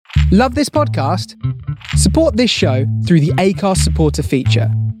Love this podcast? Support this show through the Acast supporter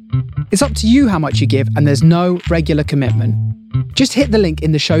feature. It's up to you how much you give, and there's no regular commitment. Just hit the link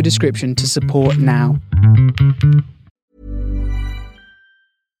in the show description to support now.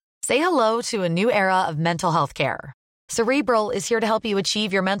 Say hello to a new era of mental health care. Cerebral is here to help you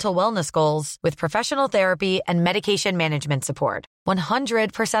achieve your mental wellness goals with professional therapy and medication management support.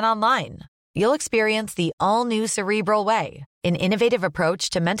 100% online. You'll experience the all-new Cerebral Way, an innovative approach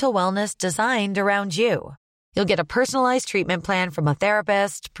to mental wellness designed around you. You'll get a personalized treatment plan from a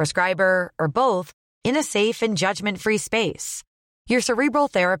therapist, prescriber, or both in a safe and judgment-free space. Your Cerebral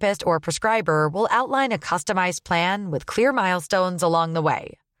therapist or prescriber will outline a customized plan with clear milestones along the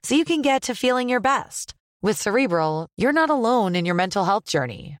way, so you can get to feeling your best. With Cerebral, you're not alone in your mental health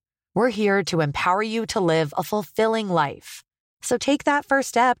journey. We're here to empower you to live a fulfilling life. So take that first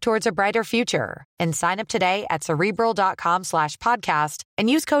step towards a brighter future and sign up today at Cerebral.com/podcast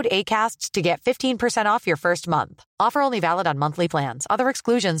and use code ACAST to get 15% off your first month. Offer only valid on monthly plans. Other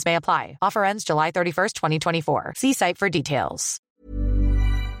exclusions may apply. Offer ends July 31st, 2024. See site for details.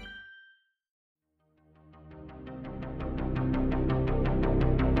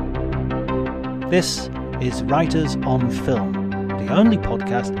 This is Writers on Film, the only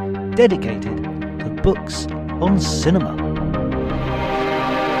podcast dedicated to books on cinema.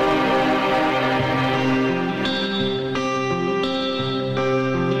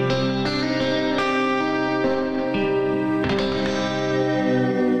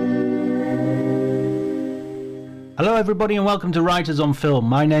 Hello everybody and welcome to Writers on Film.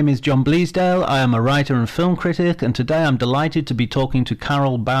 My name is John Bleasdale. I am a writer and film critic, and today I'm delighted to be talking to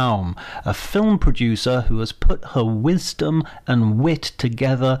Carol Baum, a film producer who has put her wisdom and wit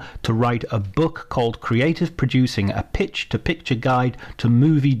together to write a book called Creative Producing, a pitch-to-picture guide to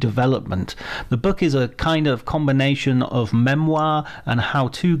movie development. The book is a kind of combination of memoir and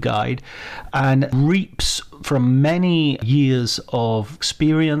how-to guide and reaps from many years of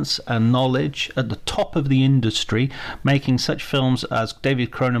experience and knowledge at the top of the industry, making such films as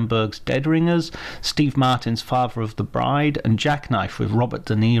David Cronenberg's Dead Ringers, Steve Martin's Father of the Bride, and Jackknife with Robert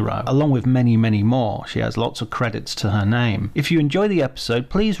De Niro, along with many, many more. She has lots of credits to her name. If you enjoy the episode,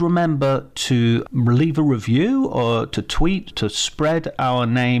 please remember to leave a review or to tweet to spread our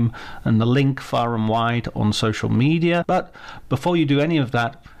name and the link far and wide on social media. But before you do any of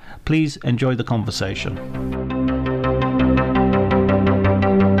that, please enjoy the conversation.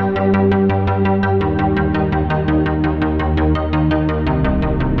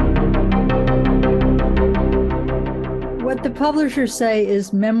 What the publishers say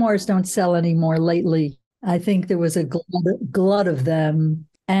is memoirs don't sell anymore lately. I think there was a glut of them,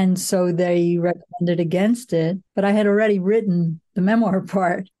 and so they recommended against it. But I had already written the memoir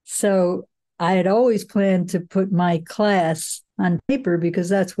part, so I had always planned to put my class on paper because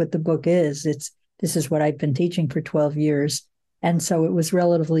that's what the book is. This is what I've been teaching for 12 years. And so it was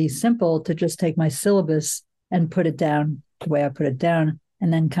relatively simple to just take my syllabus and put it down the way I put it down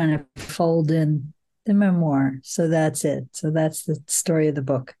and then kind of fold in the memoir. So that's it. So that's the story of the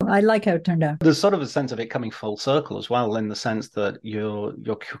book. I like how it turned out. There's sort of a sense of it coming full circle as well, in the sense that your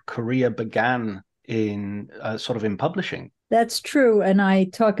career began in publishing. That's true. And I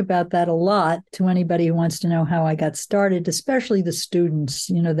talk about that a lot to anybody who wants to know how I got started, especially the students.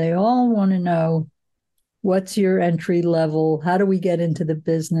 You know, they all want to know, what's your entry level? How do we get into the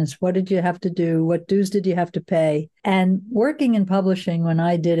business? What did you have to do? What dues did you have to pay? And working in publishing when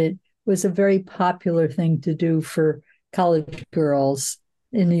I did it was a very popular thing to do for college girls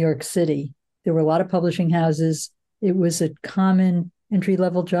in New York City. There were a lot of publishing houses. It was a common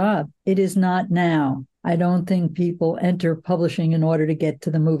entry-level job. It is not now. I don't think people enter publishing in order to get to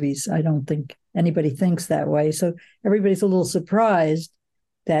the movies. I don't think anybody thinks that way. So everybody's a little surprised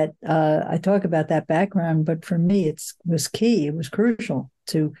that I talk about that background. But for me, it was key. It was crucial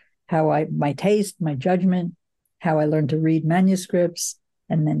to my taste, my judgment, how I learned to read manuscripts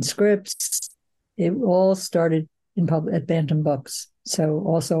and then scripts. It all started at Bantam Books. So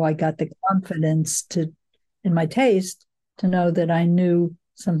also I got the confidence in my taste to know that I knew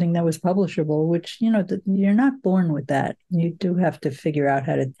something that was publishable, which, you're not born with that. You do have to figure out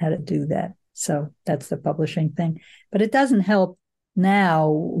how to do that. So that's the publishing thing. But it doesn't help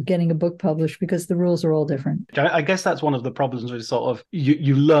now getting a book published because the rules are all different. I guess that's one of the problems with sort of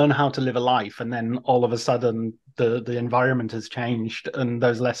you learn how to live a life, and then all of a sudden the environment has changed and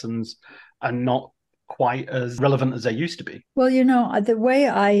those lessons are not quite as relevant as they used to be. Well, the way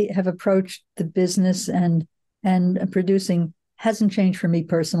I have approached the business and producing hasn't changed for me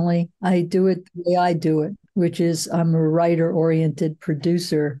personally. I do it the way I do it. which is I'm a writer-oriented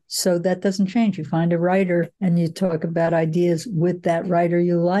producer. So that doesn't change. You find a writer and you talk about ideas with that writer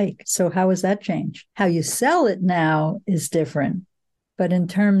you like. So how has that changed? How you sell it now is different. But in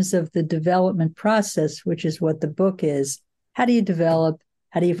terms of the development process, which is what the book is, how do you develop?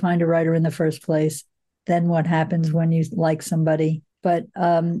 How do you find a writer in the first place? Then what happens when you like somebody? But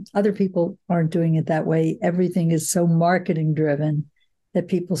other people aren't doing it that way. Everything is so marketing driven that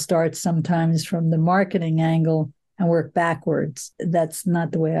people start sometimes from the marketing angle and work backwards. That's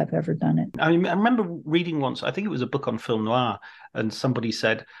not the way I've ever done it. I remember reading once, I think it was a book on film noir, and somebody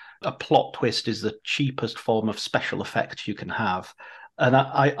said a plot twist is the cheapest form of special effect you can have. And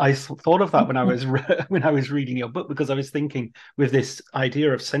I thought of that when I was reading your book, because I was thinking with this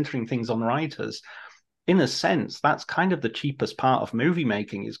idea of centering things on writers, in a sense, that's kind of the cheapest part of movie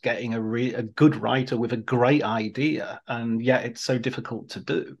making, is getting a good writer with a great idea, and yet it's so difficult to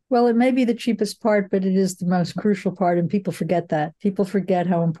do. Well, it may be the cheapest part, but it is the most crucial part, and people forget that. People forget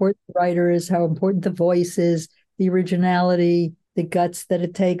how important the writer is, how important the voice is, the originality, the guts that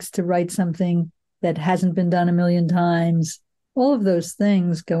it takes to write something that hasn't been done a million times. All of those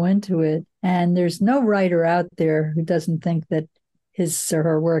things go into it, and there's no writer out there who doesn't think that his or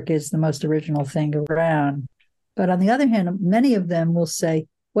her work is the most original thing around. But on the other hand, many of them will say,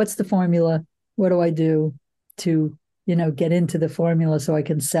 what's the formula? What do I do to, get into the formula so I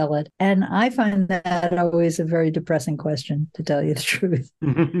can sell it? And I find that always a very depressing question, to tell you the truth.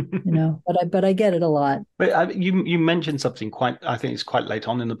 But I get it a lot. But you mentioned something I think it's quite late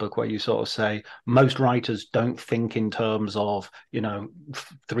on in the book, where you sort of say most writers don't think in terms of,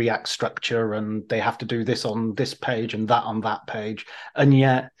 3-act structure, and they have to do this on this page and that on that page. And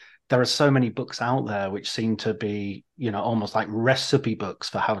yet there are so many books out there which seem to be, almost like recipe books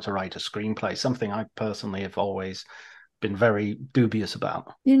for how to write a screenplay, something I personally have always been very dubious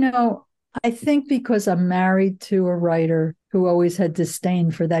about. I think because I'm married to a writer who always had disdain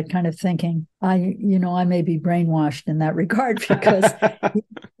for that kind of thinking, I may be brainwashed in that regard, because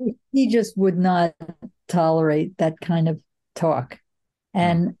he just would not tolerate that kind of talk.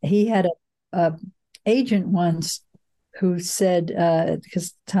 And he had a agent once who said,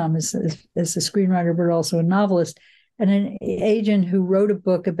 because Tom is a screenwriter, but also a novelist, and an agent who wrote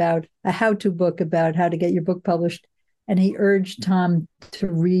a how-to book about how to get your book published. And he urged Tom to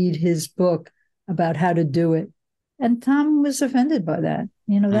read his book about how to do it. And Tom was offended by that.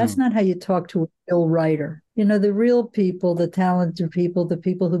 That's not how you talk to a real writer. The real people, the talented people, the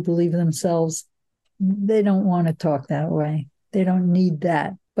people who believe themselves, they don't want to talk that way. They don't need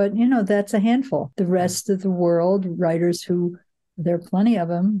that. But, that's a handful. The rest of the world, writers there are plenty of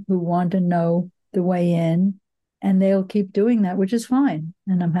them who want to know the way in, and they'll keep doing that, which is fine.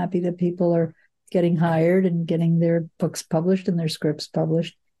 And I'm happy that people are getting hired and getting their books published and their scripts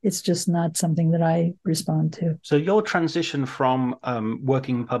published. It's just not something that I respond to. So your transition from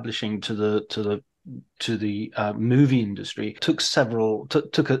working in publishing to the movie industry took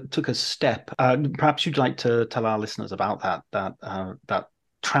a step. Perhaps you'd like to tell our listeners about that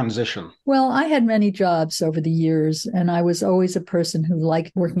transition. Well, I had many jobs over the years, and I was always a person who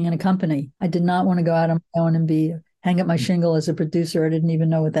liked working in a company. I did not want to go out on my own and hang up my shingle as a producer. I didn't even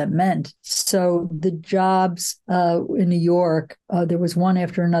know what that meant. So the jobs in New York, there was one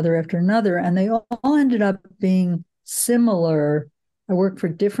after another, and they all ended up being similar. I worked for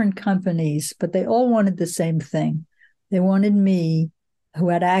different companies, but they all wanted the same thing. They wanted me, who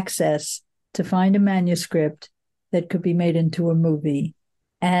had access, to find a manuscript that could be made into a movie.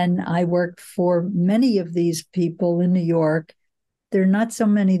 And I worked for many of these people in New York. There are not so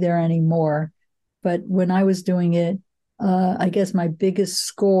many there anymore. But when I was doing it, I guess my biggest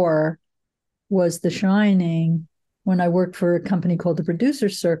score was The Shining, when I worked for a company called the Producer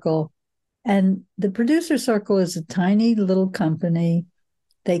Circle. And the Producer Circle is a tiny little company.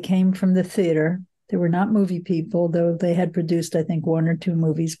 They came from the theater. They were not movie people, though they had produced, I think, 1 or 2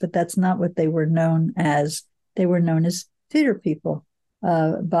 movies, but that's not what they were known as. They were known as theater people.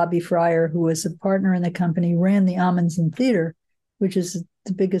 Bobby Fryer, who was a partner in the company, ran the Amundsen Theater, which is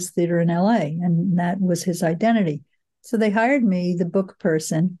the biggest theater in LA, and that was his identity. So they hired me, the book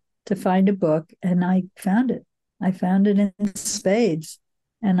person, to find a book, and I found it. I found it in spades.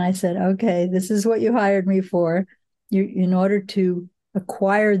 And I said, okay, this is what you hired me for. In order to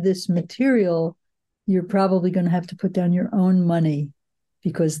acquire this material, you're probably going to have to put down your own money,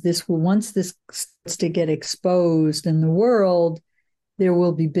 because once this starts to get exposed in the world, there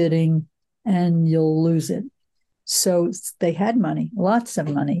will be bidding and you'll lose it. So they had money, lots of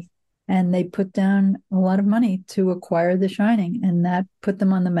money, and they put down a lot of money to acquire The Shining, and that put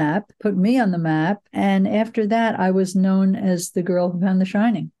them on the map, put me on the map. And after that, I was known as the girl who found The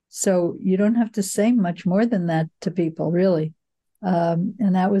Shining. So you don't have to say much more than that to people, really.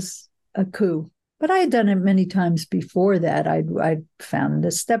 And that was a coup. But I had done it many times before that. I'd found the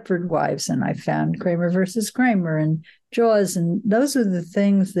Stepford Wives, and I found Kramer versus Kramer and Jaws, and those are the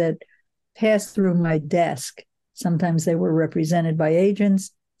things that passed through my desk. Sometimes they were represented by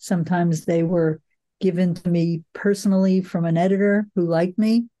agents. Sometimes they were given to me personally from an editor who liked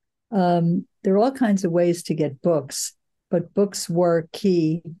me. There are all kinds of ways to get books, but books were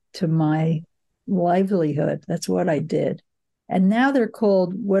key to my livelihood. That's what I did. And now they're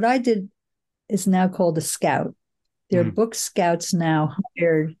called, what I did is now called a scout. They're book scouts now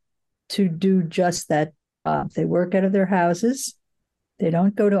hired to do just that. They work out of their houses. They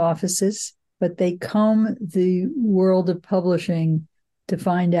don't go to offices, but they comb the world of publishing to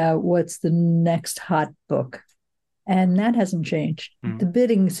find out what's the next hot book. And that hasn't changed. The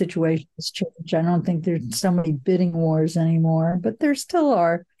bidding situation has changed. I don't think there's so many bidding wars anymore, but there still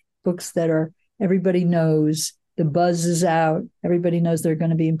are books that are, everybody knows, the buzz is out. Everybody knows they're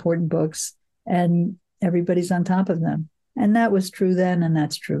going to be important books, and everybody's on top of them. And that was true then, and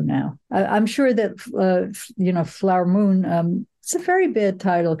that's true now. I'm sure that, Flower Moon, it's a very bad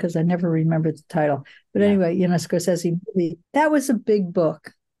title because I never remembered the title. But anyway, Scorsese movie, that was a big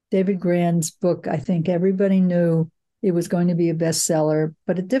book. David Grand's book, I think everybody knew it was going to be a bestseller,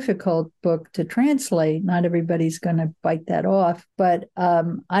 but a difficult book to translate. Not everybody's going to bite that off. But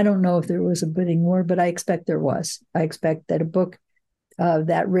I don't know if there was a bidding war, but I expect there was. I expect that a book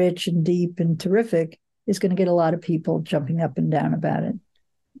that rich and deep and terrific is going to get a lot of people jumping up and down about it.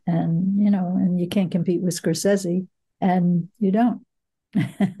 And, and you can't compete with Scorsese, and you don't.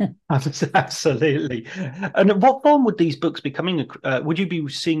 Absolutely. And what form would these books be coming? Would you be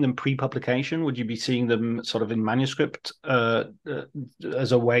seeing them pre-publication? Would you be seeing them sort of in manuscript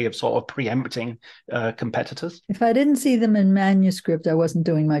as a way of sort of preempting competitors? If I didn't see them in manuscript, I wasn't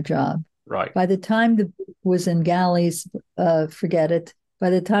doing my job. Right. By the time the book was in galleys, forget it. By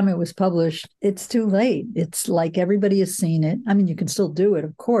the time it was published, it's too late. It's like everybody has seen it. I mean, you can still do it,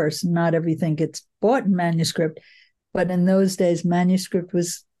 of course. Not everything gets bought in manuscript. But in those days, manuscript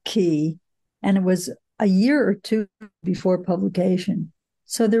was key, and it was a year or two before publication.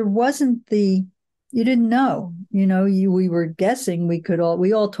 So there wasn't you didn't know, we were guessing.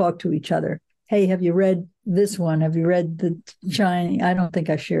 We all talked to each other. Hey, have you read this one? Have you read The Shining? I don't think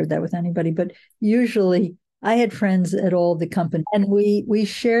I shared that with anybody, but usually I had friends at all the companies, and we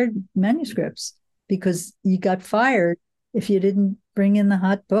shared manuscripts because you got fired if you didn't bring in the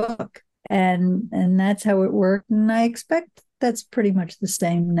hot book. And that's how it worked. And I expect that's pretty much the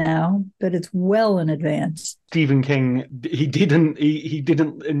same now, but it's well in advance. Stephen King, he didn't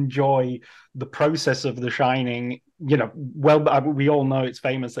enjoy the process of The Shining. We all know it's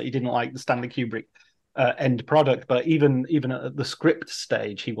famous that he didn't like the Stanley Kubrick end product, but even at the script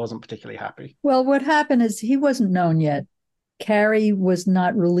stage, he wasn't particularly happy. Well, what happened is he wasn't known yet. Carrie was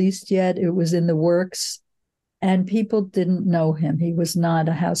not released yet. It was in the works. And people didn't know him. He was not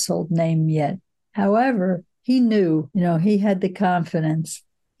a household name yet. However, he knew, he had the confidence.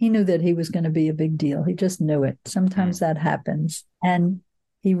 He knew that he was going to be a big deal. He just knew it. Sometimes that happens. And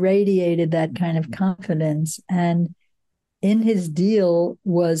he radiated that kind of confidence. And in his deal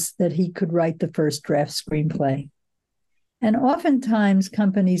was that he could write the first draft screenplay. And oftentimes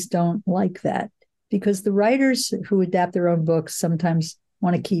companies don't like that because the writers who adapt their own books sometimes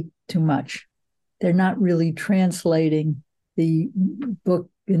want to keep too much. They're not really translating the book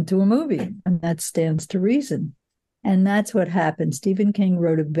into a movie, and that stands to reason. And that's what happened. Stephen King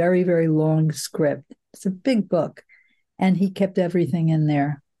wrote a very, very long script. It's a big book, and he kept everything in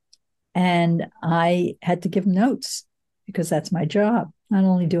there. And I had to give notes because that's my job. Not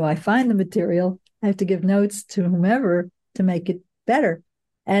only do I find the material, I have to give notes to whomever to make it better.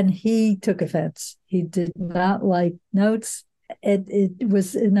 And he took offense. He did not like notes. It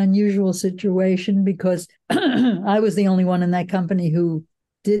was an unusual situation because I was the only one in that company who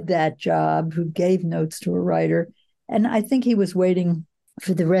did that job, who gave notes to a writer. And I think he was waiting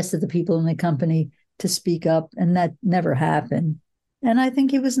for the rest of the people in the company to speak up, and that never happened. And I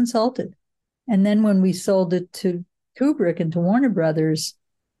think he was insulted. And then when we sold it to Kubrick and to Warner Brothers,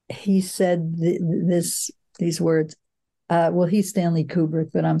 he said these words, well, he's Stanley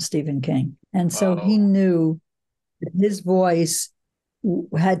Kubrick, but I'm Stephen King. And so he knew his voice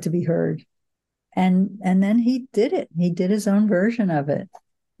had to be heard. And then he did it. He did his own version of it,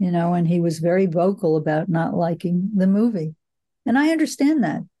 and he was very vocal about not liking the movie. And I understand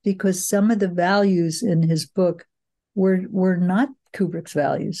that because some of the values in his book were not Kubrick's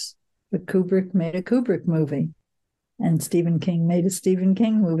values, but Kubrick made a Kubrick movie and Stephen King made a Stephen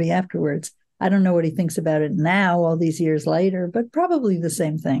King movie afterwards. I don't know what he thinks about it now, all these years later, but probably the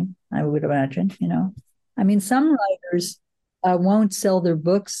same thing, I would imagine, I mean, some writers won't sell their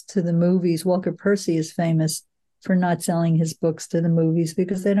books to the movies. Walker Percy is famous for not selling his books to the movies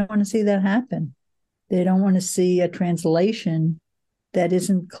because they don't want to see that happen. They don't want to see a translation that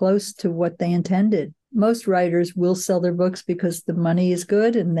isn't close to what they intended. Most writers will sell their books because the money is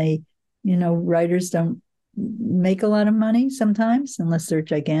good, and writers don't make a lot of money sometimes unless they're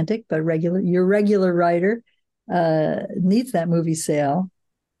gigantic, but your regular writer needs that movie sale.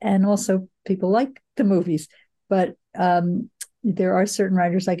 And also people like the movies. But there are certain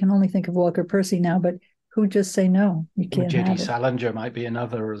writers, I can only think of Walker Percy now, but who just say no, you can't J.D. have it. Salinger might be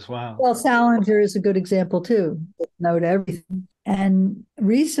another as well. Well, Salinger is a good example too. No to everything. And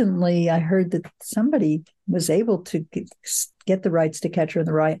recently I heard that somebody was able to get the rights to Catcher in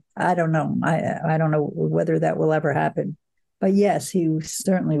the Rye. I don't know. I don't know whether that will ever happen. But yes, he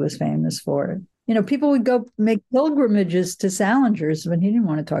certainly was famous for it. People would go make pilgrimages to Salinger's when he didn't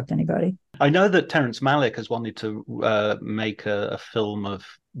want to talk to anybody. I know that Terrence Malick has wanted to make a film of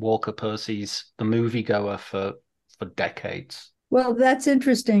Walker Percy's The Moviegoer for decades. Well, that's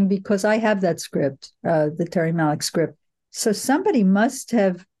interesting because I have that script, the Terry Malick script. So somebody must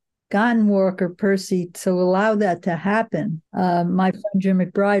have gotten Walker Percy to allow that to happen. My friend Jim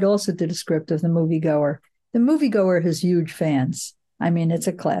McBride also did a script of The Moviegoer. The Moviegoer has huge fans. I mean, it's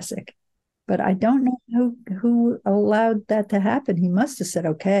a classic. But I don't know who allowed that to happen. He must have said,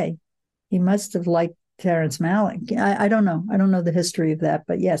 okay. He must have liked Terrence Malick. I don't know. I don't know the history of that.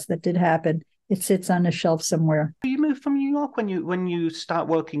 But yes, that did happen. It sits on a shelf somewhere. You moved from New York when you start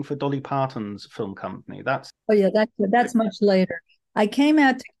working for Dolly Parton's film company. That's much later. I came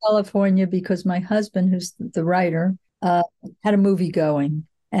out to California because my husband, who's the writer, had a movie going.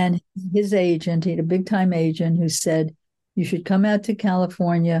 And his agent, he had a big-time agent who said, you should come out to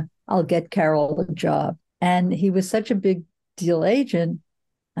California. I'll get Carol a job. And he was such a big deal agent.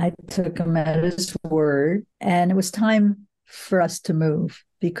 I took him at his word. And it was time for us to move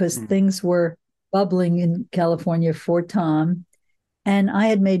because things were bubbling in California for Tom. And I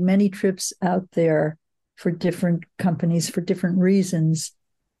had made many trips out there for different companies for different reasons.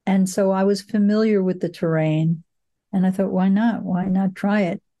 And so I was familiar with the terrain. And I thought, why not? Why not try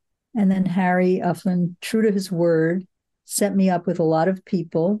it? And then Harry Ufflin, true to his word, set me up with a lot of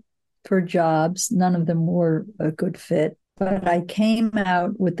people for jobs. None of them were a good fit. But I came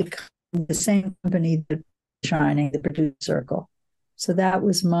out with the same company that Shining, the Producer Circle. So that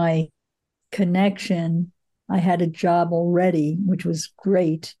was my connection. I had a job already, which was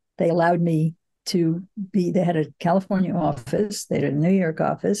great. They allowed me to they had a California office, they had a New York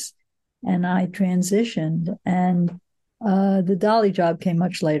office, and I transitioned. And the Dolly job came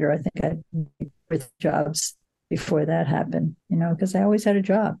much later. I think I had with jobs before that happened, because I always had a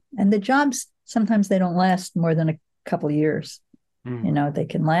job. And the jobs, sometimes they don't last more than a couple of years. They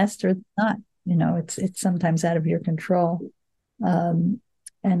can last or not. It's sometimes out of your control. And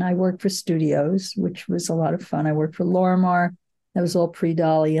I worked for studios, which was a lot of fun. I worked for Lorimar. That was all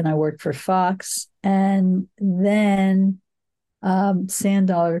pre-Dolly. And I worked for Fox. And then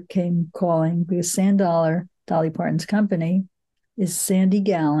Sandollar came calling because Sandollar, Dolly Parton's company, is Sandy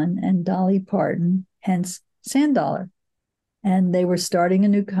Gallen and Dolly Parton, hence Sandollar. And they were starting a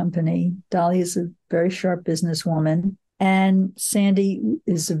new company. Dolly is a very sharp businesswoman. And Sandy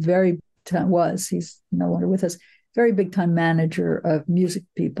is he's no longer with us, very big time manager of music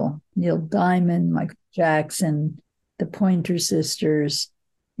people. Neil Diamond, Michael Jackson, the Pointer Sisters,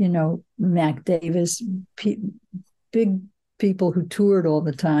 Mac Davis, big people who toured all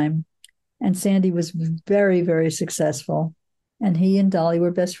the time. And Sandy was very, very successful. And he and Dolly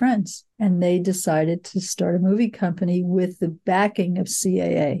were best friends. And they decided to start a movie company with the backing of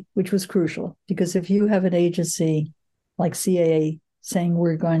CAA, which was crucial. Because if you have an agency like CAA saying,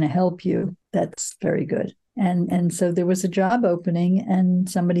 we're going to help you, that's very good. And so there was a job opening and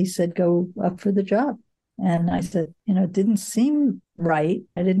somebody said, go up for the job. And I said, it didn't seem right.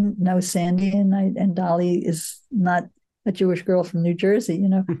 I didn't know Sandy, and Dolly is not a Jewish girl from New Jersey.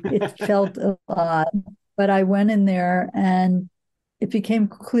 It felt odd. But I went in there and it became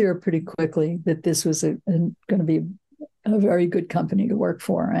clear pretty quickly that this was going to be a very good company to work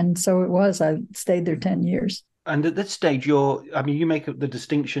for. And so it was. I stayed there 10 years. And at this stage, you make the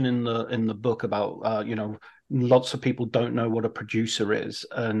distinction in the book about, lots of people don't know what a producer is.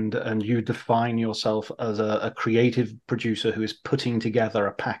 And you define yourself as a creative producer who is putting together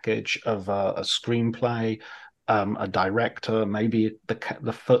a package of a screenplay, a director, maybe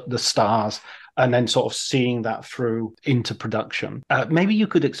the stars, and then sort of seeing that through into production. Maybe you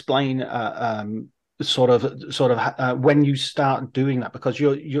could explain when you start doing that, because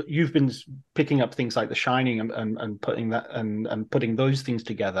you've been picking up things like The Shining and putting that and putting those things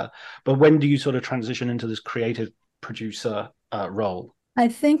together, but when do you sort of transition into this creative producer role? I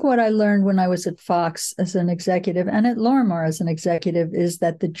think what I learned when I was at Fox as an executive and at Lorimar as an executive is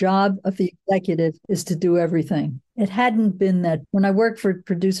that the job of the executive is to do everything. It hadn't been that when I worked for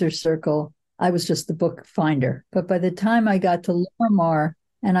Producer Circle, I was just the book finder. But by the time I got to Lorimar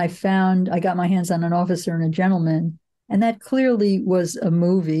and I got my hands on An Officer and a Gentleman, and that clearly was a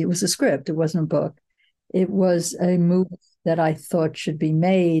movie. It was a script. It wasn't a book. It was a movie that I thought should be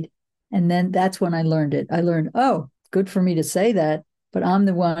made. And then that's when I learned it. I learned, oh, good for me to say that, but I'm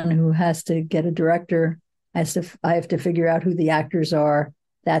the one who has to get a director. I have to figure out who the actors are.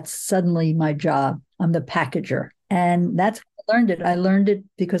 That's suddenly my job. I'm the packager. And that's how I learned it. I learned it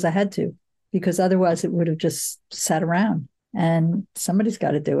because I had to, because otherwise it would have just sat around and somebody's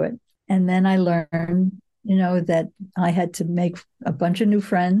got to do it. And then I learned, that I had to make a bunch of new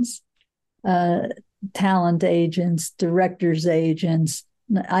friends, talent agents, directors agents.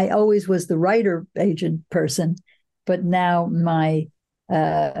 I always was the writer agent person, but now I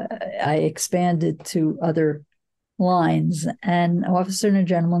expanded to other lines. And Officer and a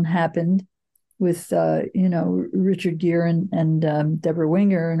Gentleman happened with Richard Gere and Deborah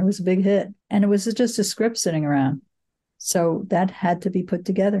Winger, and it was a big hit. And it was just a script sitting around, so that had to be put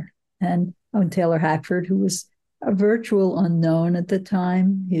together. And Taylor Hackford, who was a virtual unknown at the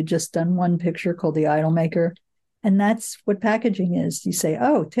time, he had just done one picture called The Idolmaker, and that's what packaging is. You say,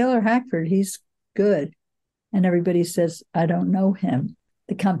 "Oh, Taylor Hackford, he's good," and everybody says, "I don't know him."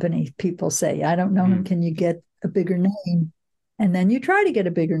 The company people say, "I don't know him. Can you get a bigger name?" And then you try to get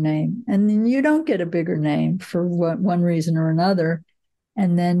a bigger name, and then you don't get a bigger name for one reason or another.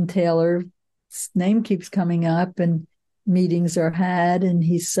 And then Taylor's name keeps coming up, and meetings are had, and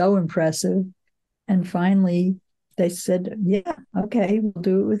he's so impressive. And finally, they said, "Yeah, okay, we'll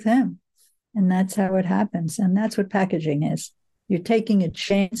do it with him." And that's how it happens. And that's what packaging is. You're taking a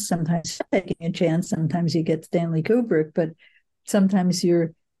chance. Sometimes you're taking a chance. Sometimes you get Stanley Kubrick, but sometimes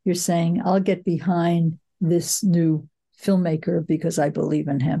you're saying, "I'll get behind this new filmmaker because I believe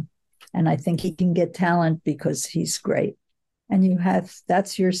in him. And I think he can get talent because he's great." And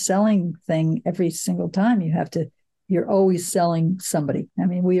that's your selling thing every single time. You're always selling somebody. I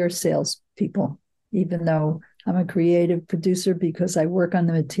mean, we are salespeople, even though I'm a creative producer because I work on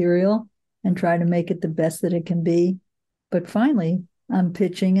the material and try to make it the best that it can be. But finally, I'm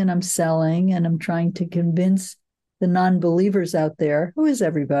pitching and I'm selling and I'm trying to convince the non-believers out there, who is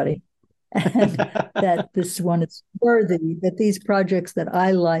everybody, and that this one is worthy, that these projects that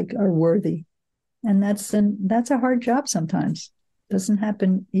I like are worthy. And that's a hard job sometimes. It doesn't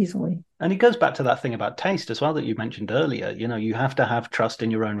happen easily. And it goes back to that thing about taste as well that you mentioned earlier. You have to have trust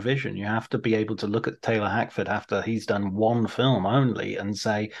in your own vision. You have to be able to look at Taylor Hackford after he's done one film only and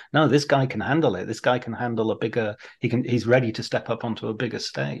say, "No, this guy can handle it. This guy can handle he's ready to step up onto a bigger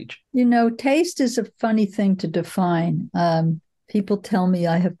stage." Taste is a funny thing to define. People tell me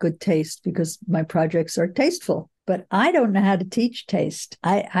I have good taste because my projects are tasteful, but I don't know how to teach taste.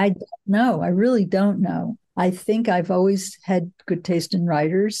 I don't know. I really don't know. I think I've always had good taste in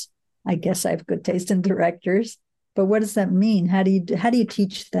writers. I guess I have good taste in directors, but what does that mean? How do you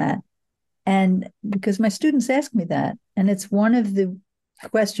teach that? And because my students ask me that, and it's one of the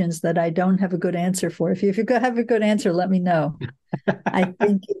questions that I don't have a good answer for. If you have a good answer, let me know. I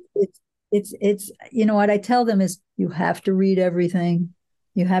think it's what I tell them is you have to read everything,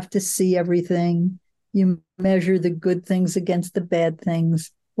 you have to see everything, you measure the good things against the bad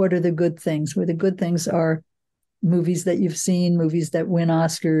things. What are the good things? Where the good things are movies that you've seen, movies that win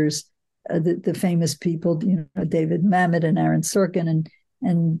Oscars, the famous people, David Mamet and Aaron Sorkin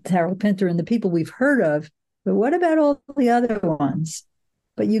and Harold Pinter and the people we've heard of. But what about all the other ones?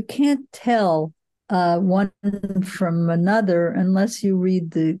 But you can't tell one from another unless you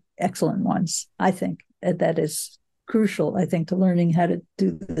read the excellent ones. I think that is crucial, I think, to learning how to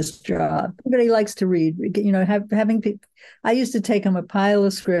do this job. Everybody likes to read, having people. I used to take them a pile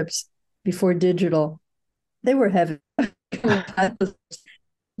of scripts before digital. They were heavy.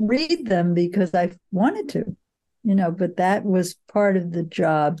 Read them because I wanted to, but that was part of the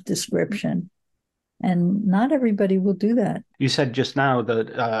job description. And not everybody will do that. You said just now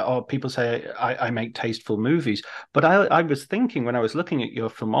that people say I make tasteful movies, but I was thinking when I was looking at your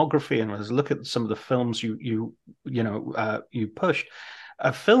filmography and I was looking at some of the films you pushed,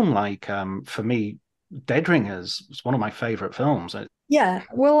 a film like for me, Dead Ringers is one of my favorite films. Yeah,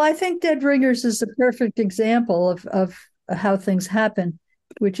 well, I think Dead Ringers is a perfect example of how things happen,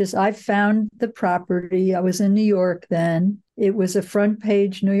 which is I found the property. I was in New York then. It was a front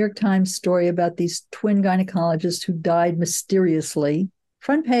page New York Times story about these twin gynecologists who died mysteriously.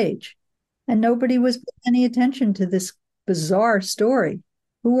 Front page. And nobody was paying any attention to this bizarre story.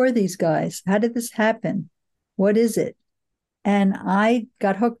 Who are these guys? How did this happen? What is it? And I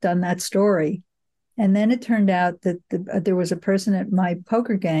got hooked on that story. And then it turned out that there was a person at my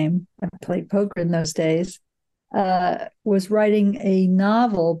poker game, I played poker in those days, was writing a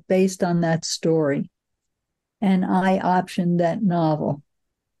novel based on that story. And I optioned that novel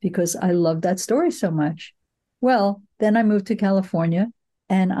because I loved that story so much. Well, then I moved to California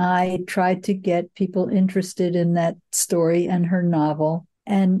and I tried to get people interested in that story and her novel.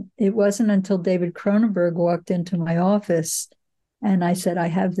 And it wasn't until David Cronenberg walked into my office and I said, I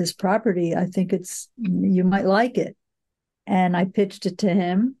have this property. I think you might like it. And I pitched it to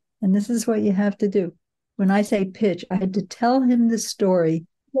him. And this is what you have to do. When I say pitch, I had to tell him the story.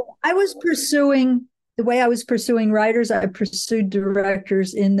 The way I was pursuing writers, I pursued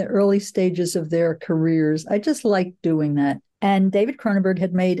directors in the early stages of their careers. I just liked doing that. And David Cronenberg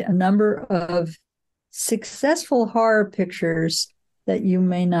had made a number of successful horror pictures that you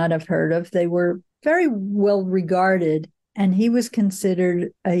may not have heard of. They were very well regarded, and he was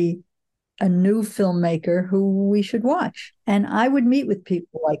considered a new filmmaker who we should watch. And I would meet with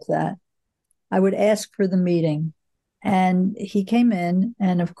people like that. I would ask for the meeting. And he came in,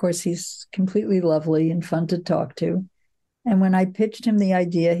 and of course, he's completely lovely and fun to talk to. And when I pitched him the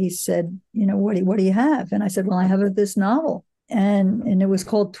idea, he said, what do you have? And I said, well, I have this novel. And it was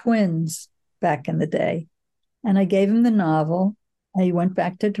called Twins back in the day. And I gave him the novel. And he went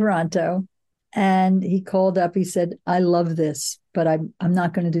back to Toronto and he called up. He said, I love this, but I'm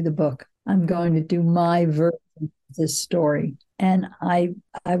not going to do the book. I'm going to do my version of this story. And I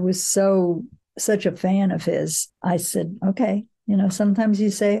was such a fan of his. I said, okay. Sometimes you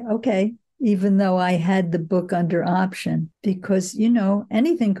say, okay, even though I had the book under option, because,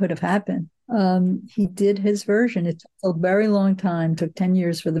 anything could have happened. He did his version. It took a very long time, took 10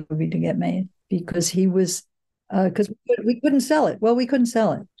 years for the movie to get made because he was, because we couldn't sell it. Well, we couldn't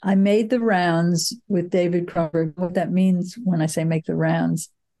sell it. I made the rounds with David Cronenberg. What that means when I say make the rounds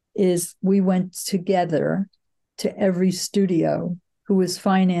is we went together to every studio who was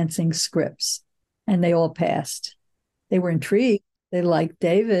financing scripts, and they all passed. They were intrigued. They liked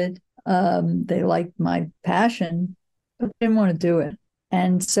David. They liked my passion, but they didn't want to do it.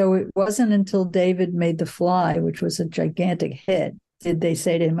 And so it wasn't until David made The Fly, which was a gigantic hit, did they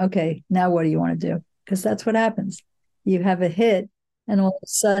say to him, okay, now what do you want to do? Because that's what happens. You have a hit, and all of a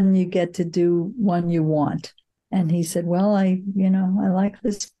sudden you get to do one you want. And he said, well, I like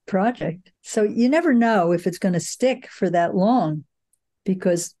this project. So you never know if it's going to stick for that long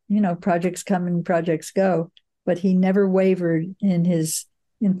because, projects come and projects go. But he never wavered in his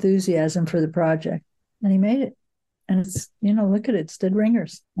enthusiasm for the project. And he made it. And it's, look at it, it's Dead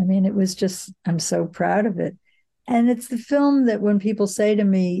Ringers. I mean, it was just, I'm so proud of it. And it's the film that when people say to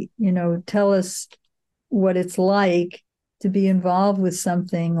me, tell us what it's like to be involved with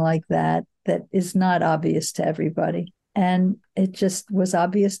something like that is not obvious to everybody. And it just was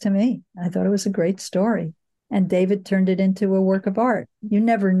obvious to me. I thought it was a great story. And David turned it into a work of art. You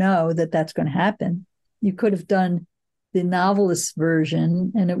never know that that's going to happen. You could have done the novelist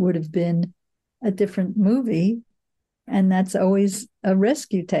version and it would have been a different movie. And that's always a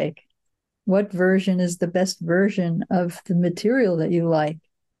risk you take. What version is the best version of the material that you like?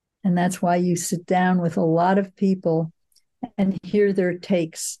 And that's why you sit down with a lot of people and hear their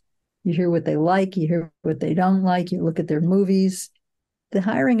takes. You hear what they like, you hear what they don't like, you look at their movies. The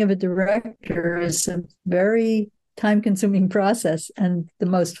hiring of a director is a very time-consuming process and the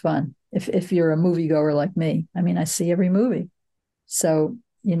most fun if you're a moviegoer like me. I mean, I see every movie. So,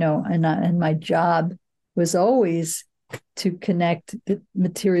 and my job was always to connect the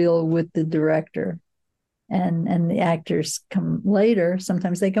material with the director. And the actors come later.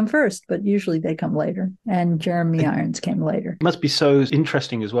 Sometimes they come first, but usually they come later. And Jeremy Irons came later. It must be so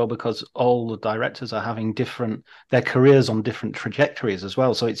interesting as well because all the directors are having their careers on different trajectories as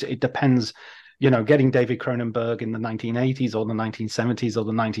well. So it depends, getting David Cronenberg in the 1980s or the 1970s or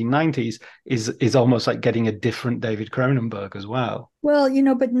the 1990s is almost like getting a different David Cronenberg as well. Well,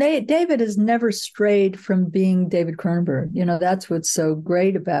 but David has never strayed from being David Cronenberg. That's what's so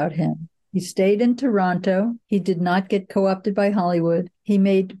great about him. He stayed in Toronto. He did not get co-opted by Hollywood. He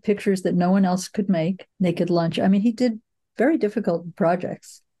made pictures that no one else could make. Naked Lunch. I mean, he did very difficult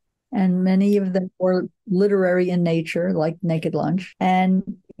projects. And many of them were literary in nature, like Naked Lunch.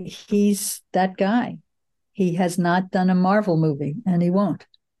 And he's that guy. He has not done a Marvel movie, and he won't. At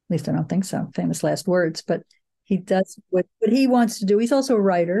least I don't think so. Famous last words. But he does what he wants to do. He's also a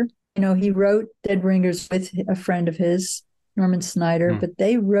writer. He wrote Dead Ringers with a friend of his, Norman Snyder, but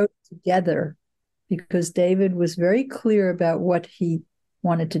they wrote together because David was very clear about what he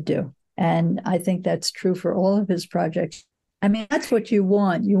wanted to do. And I think that's true for all of his projects. I mean, that's what you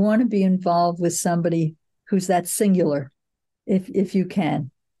want. You want to be involved with somebody who's that singular, if you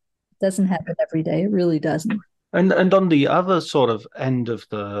can. It doesn't happen every day. It really doesn't. And on the other sort of end of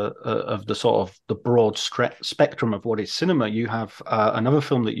the sort of the broad spectrum of what is cinema, you have another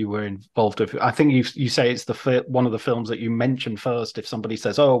film that you were involved with. I think you say it's one of the films that you mention first if somebody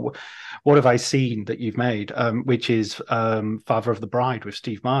says, "Oh, what have I seen that you've made?" Which is Father of the Bride with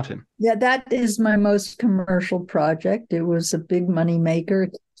Steve Martin. Yeah, that is my most commercial project. It was a big money maker.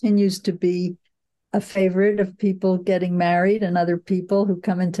 It continues to be a favorite of people getting married and other people who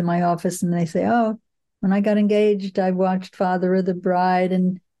come into my office and they say, "Oh, when I got engaged, I watched Father of the Bride,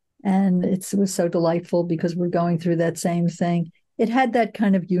 and it was so delightful because we're going through that same thing." It had that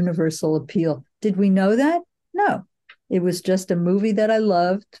kind of universal appeal. Did we know that? No. It was just a movie that I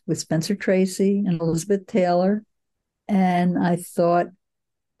loved with Spencer Tracy and Elizabeth Taylor. And I thought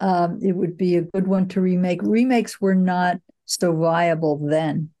it would be a good one to remake. Remakes were not so viable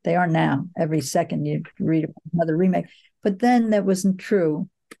then. They are now. Every second you read about another remake. But then that wasn't true.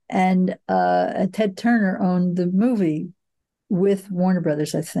 And Ted Turner owned the movie with Warner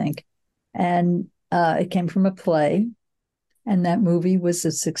Brothers, I think. And it came from a play. And that movie was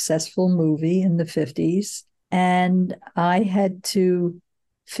a successful movie in the 50s. And I had to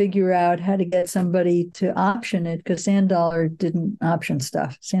figure out how to get somebody to option it because Sandollar didn't option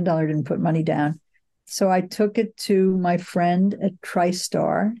stuff. Sandollar didn't put money down. So I took it to my friend at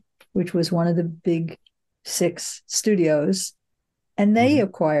TriStar, which was one of the big 6 studios. And they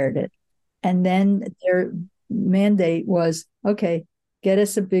acquired it. And then their mandate was, okay, get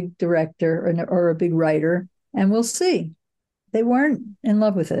us a big director or a big writer, and we'll see. They weren't in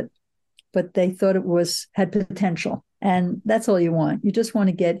love with it, but they thought it had potential. And that's all you want. You just want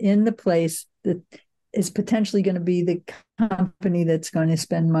to get in the place that is potentially going to be the company that's going to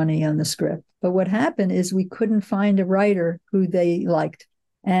spend money on the script. But what happened is we couldn't find a writer who they liked,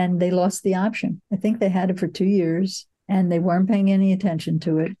 and they lost the option. I think they had it for 2 years. And they weren't paying any attention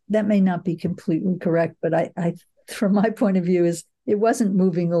to it. That may not be completely correct, but I from my point of view, is it wasn't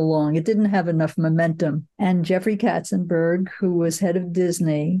moving along. It didn't have enough momentum. And Jeffrey Katzenberg, who was head of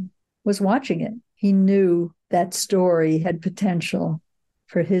Disney, was watching it. He knew that story had potential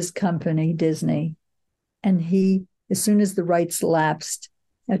for his company, Disney. And he, as soon as the rights lapsed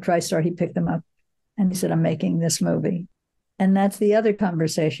at TriStar, he picked them up. And he said, "I'm making this movie." And that's the other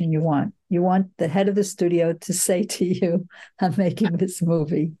conversation you want. You want the head of the studio to say to you, "I'm making this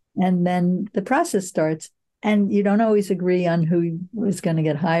movie." And then the process starts. And you don't always agree on who is going to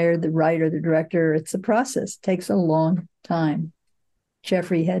get hired, the writer, the director. It's a process. It takes a long time.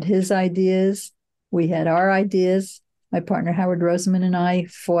 Jeffrey had his ideas. We had our ideas. My partner, Howard Roseman, and I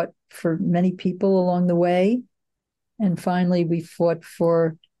fought for many people along the way. And finally, we fought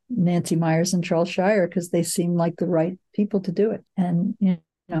for Nancy Myers and Charles Shire because they seemed like the right people to do it. And,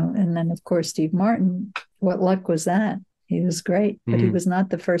 and then, of course, Steve Martin. What luck was that? He was great, but he was not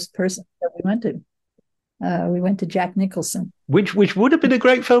the first person that we went to. We went to Jack Nicholson. Which would have been a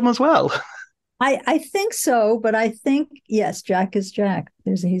great film as well. I think so, but I think, yes, Jack is Jack.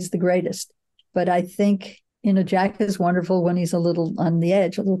 He's the greatest. But I think, Jack is wonderful when he's a little on the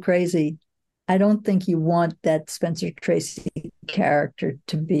edge, a little crazy. I don't think you want that Spencer Tracy character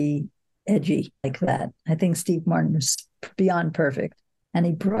to be edgy like that. I think Steve Martin was beyond perfect. And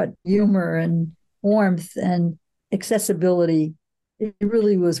he brought humor and warmth and accessibility. It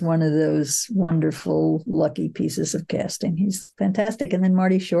really was one of those wonderful, lucky pieces of casting. He's fantastic. And then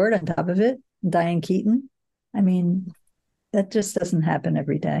Marty Short on top of it, Diane Keaton. I mean, that just doesn't happen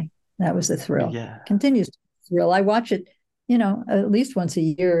every day. That was a thrill. Yeah. Continues to be a thrill. I watch it, at least once a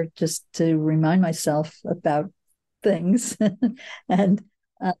year just to remind myself about things. And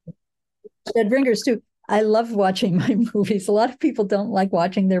Dead Ringers too. I love watching my movies. A lot of people don't like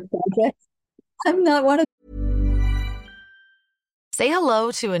watching their projects. I'm not one of Say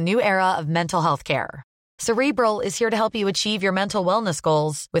hello to a new era of mental health care. Cerebral is here to help you achieve your mental wellness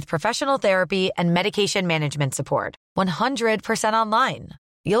goals with professional therapy and medication management support. 100% online.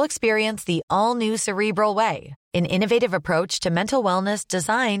 You'll experience the all-new Cerebral Way, an innovative approach to mental wellness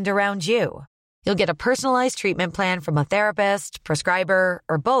designed around you. You'll get a personalized treatment plan from a therapist, prescriber,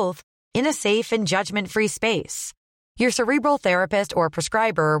 or both in a safe and judgment-free space. Your Cerebral therapist or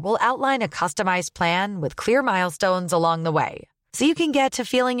prescriber will outline a customized plan with clear milestones along the way, so you can get to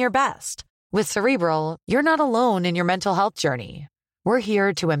feeling your best. With Cerebral, you're not alone in your mental health journey. We're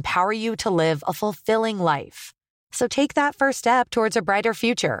here to empower you to live a fulfilling life. So take that first step towards a brighter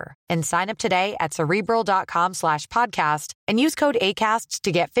future and sign up today at Cerebral.com/podcast and use code ACAST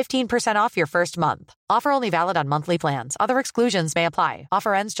to get 15% off your first month. Offer only valid on monthly plans. Other exclusions may apply.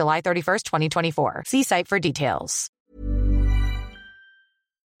 Offer ends July 31st, 2024. See site for details.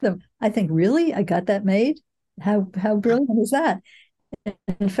 I think, really? I got that made? How brilliant is that?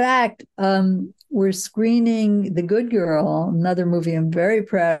 In fact, we're screening The Good Girl, another movie I'm very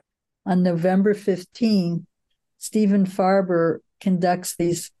proud of, on November 15th. Stephen Farber conducts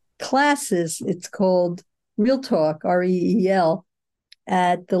these classes. It's called Real Talk, REEL,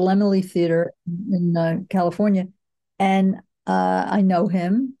 at the Laemmle Theater in California. And I know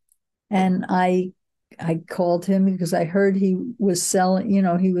him, and I called him because I heard he was selling,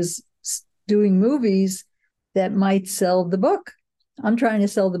 he was doing movies that might sell the book. I'm trying to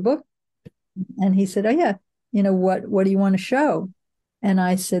sell the book. And he said, oh, yeah, what do you want to show? And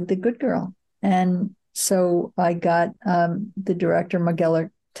I said, The Good Girl. And so I got the director, Miguel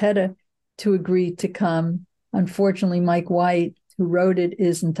Arteta, to agree to come. Unfortunately, Mike White, who wrote it,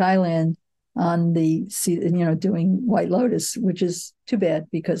 is in Thailand on doing White Lotus, which is too bad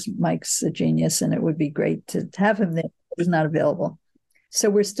because Mike's a genius and it would be great to have him there. He's not available. So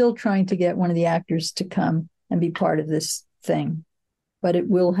we're still trying to get one of the actors to come and be part of this thing. But it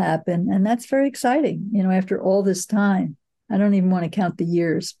will happen. And that's very exciting. After all this time, I don't even want to count the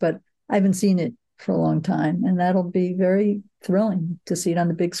years, but I haven't seen it for a long time, and that'll be very thrilling to see it on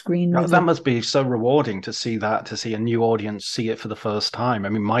the big screen. That must be so rewarding to see a new audience see it for the first time. I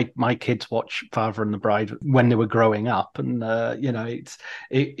mean, my kids watch Father and the Bride when they were growing up, and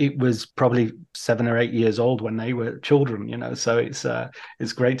it was probably 7 or 8 years old when they were children. So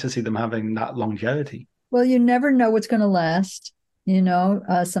it's great to see them having that longevity. Well, you never know what's going to last.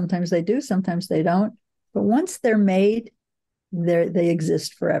 Sometimes they do, sometimes they don't. But once they're made, they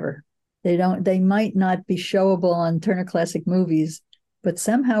exist forever. They might not be showable on Turner Classic Movies, but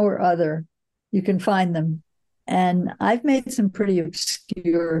somehow or other you can find them. And I've made some pretty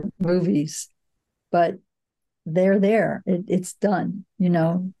obscure movies, but they're there. It's done,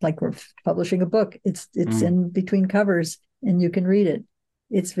 like we're publishing a book. It's in between covers and you can read it.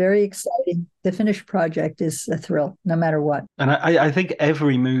 It's very exciting. The finished project is a thrill, no matter what. And I think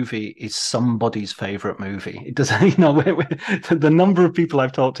every movie is somebody's favorite movie. It doesn't, the number of people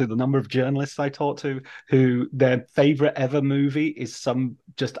I've talked to, the number of journalists I talk to, who their favorite ever movie is some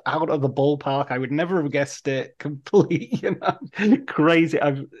just out of the ballpark. I would never have guessed it. Complete, crazy.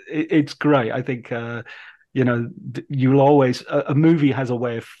 It's great. I think, you'll always, a movie has a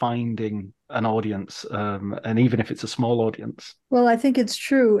way of finding an audience, and even if it's a small audience. Well, I think it's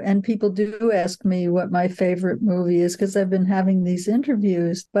true. And people do ask me what my favorite movie is because I've been having these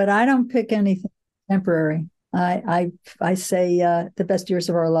interviews, but I don't pick anything temporary. I say the best years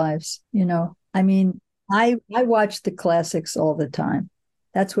of our lives. I mean, I watch the classics all the time.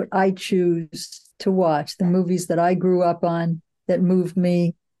 That's what I choose to watch. The movies that I grew up on, that moved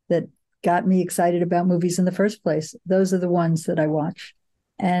me, that got me excited about movies in the first place. Those are the ones that I watch.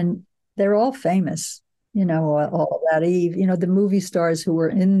 And they're all famous, all about Eve, the movie stars who were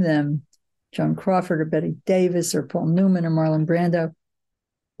in them, Joan Crawford or Bette Davis or Paul Newman or Marlon Brando.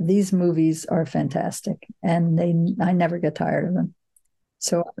 These movies are fantastic, and I never get tired of them.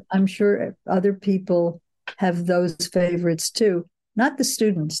 So I'm sure other people have those favorites too. Not the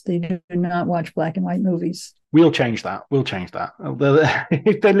students. They do not watch black and white movies. We'll change that.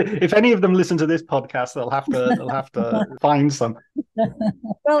 If any of them listen to this podcast, they'll have to find some.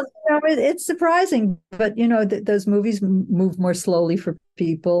 Well, it's surprising, but those movies move more slowly for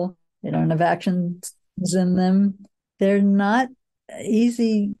people. They don't have action in them. They're not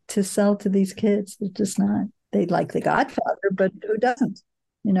easy to sell to these kids. They're just not. They like The Godfather, but who doesn't?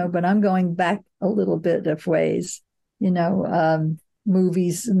 But I'm going back a little bit of ways.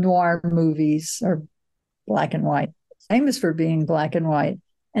 Movies, noir movies are black and white, famous for being black and white.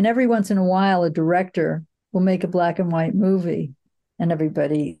 And every once in a while, a director will make a black and white movie and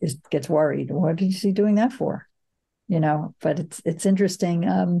everybody gets worried. What is he doing that for? But it's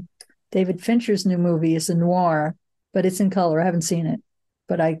interesting. David Fincher's new movie is a noir, but it's in color. I haven't seen it,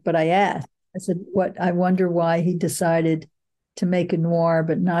 but I asked, I said, I wonder why he decided to make a noir,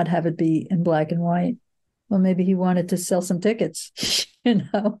 but not have it be in black and white. Well, maybe he wanted to sell some tickets,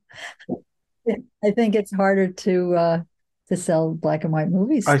 I think it's harder to sell black and white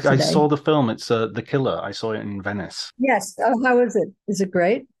movies. I saw the film. It's The Killer. I saw it in Venice. Yes. Oh, how is it? Is it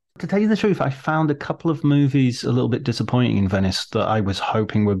great? To tell you the truth, I found a couple of movies a little bit disappointing in Venice that I was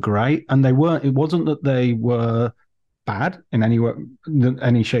hoping were great, and they weren't. It wasn't that they were bad in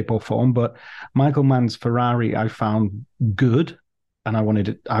any shape or form, but Michael Mann's Ferrari I found good. and I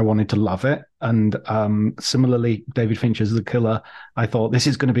wanted to love it. And similarly, David Fincher's The Killer, I thought this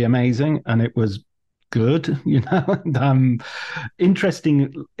is going to be amazing, and it was good, And,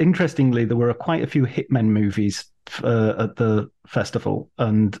 interestingly, there were quite a few Hitmen movies at the festival,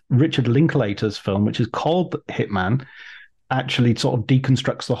 and Richard Linklater's film, which is called Hitman, actually sort of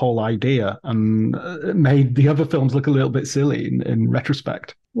deconstructs the whole idea and made the other films look a little bit silly in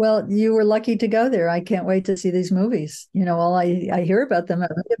retrospect. Well, you were lucky to go there. I can't wait to see these movies. All I hear about them, I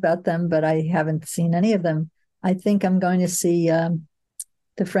read about them, but I haven't seen any of them. I think I'm going to see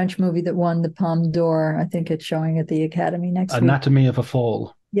the French movie that won the Palme d'Or. I think it's showing at the Academy next week. Anatomy of a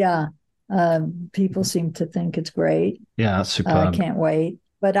Fall. Yeah. People seem to think it's great. Yeah, that's superb. I can't wait.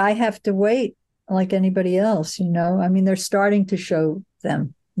 But I have to wait like anybody else, I mean, they're starting to show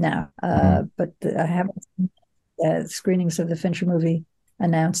them now, but I haven't seen screenings of the Fincher movie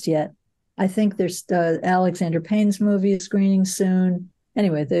announced yet. I think there's Alexander Payne's movie screening soon.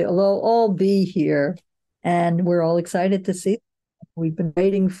 Anyway, they'll all be here, and we're all excited to see them. We've been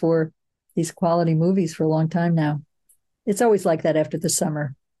waiting for these quality movies for a long time now. It's always like that after the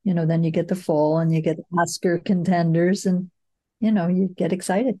summer. Then you get the fall and you get Oscar contenders, and, you get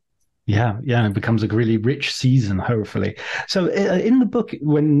excited. Yeah, it becomes a really rich season, hopefully. So in the book,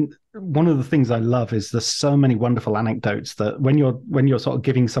 one of the things I love is there's so many wonderful anecdotes that when you're sort of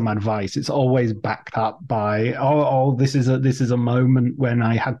giving some advice, it's always backed up by, this is a moment when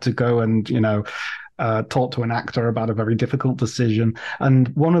I had to go and, talk to an actor about a very difficult decision. And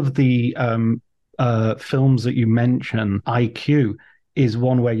one of the films that you mention, IQ, is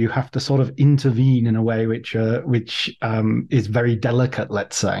one where you have to sort of intervene in a way which is very delicate,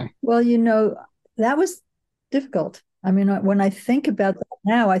 let's say. Well, that was difficult. I mean, when I think about that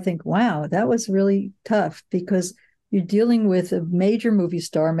now, I think, wow, that was really tough, because you're dealing with a major movie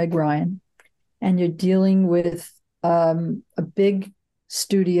star, Meg Ryan, and you're dealing with a big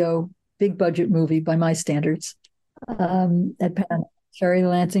studio, big budget movie by my standards. At Penn, Sherry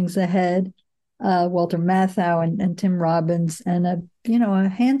Lansing's the head. Walter Matthau and Tim Robbins, and a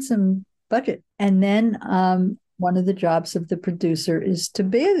handsome budget. And then one of the jobs of the producer is to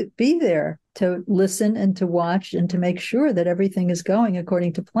be there to listen and to watch and to make sure that everything is going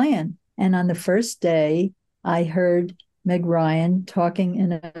according to plan. And on the first day, I heard Meg Ryan talking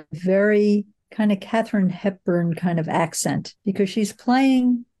in a very kind of Katharine Hepburn kind of accent, because she's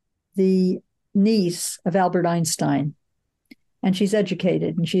playing the niece of Albert Einstein. And she's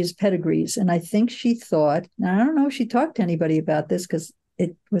educated and she has pedigrees. And I think she thought, and I don't know if she talked to anybody about this, because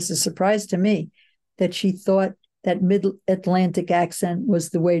it was a surprise to me, that she thought that mid-Atlantic accent was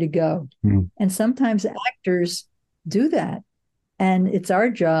the way to go. And sometimes actors do that. And it's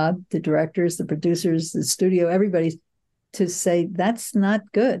our job, the directors, the producers, the studio, everybody, to say, that's not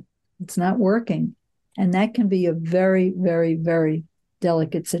good. It's not working. And that can be a very, very, very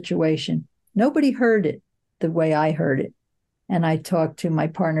delicate situation. Nobody heard it the way I heard it. And I talked to my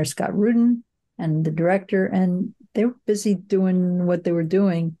partner, Scott Rudin, and the director, and they were busy doing what they were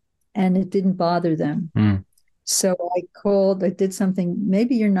doing, and it didn't bother them. So I did something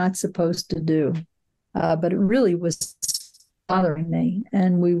maybe you're not supposed to do, but it really was bothering me.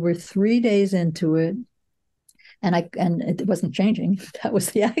 And we were 3 days into it, and it wasn't changing. That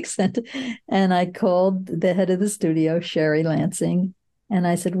was the accent. And I called the head of the studio, Sherry Lansing, and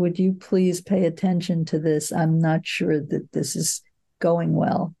I said, would you please pay attention to this? I'm not sure that this is going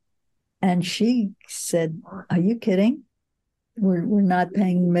well. And she said, are you kidding? We're not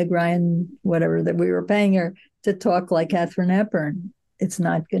paying Meg Ryan whatever that we were paying her to talk like Katharine Hepburn. It's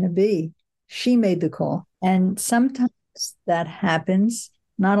not going to be. She made the call. And sometimes that happens,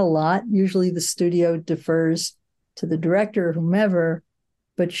 not a lot. Usually the studio defers to the director or whomever,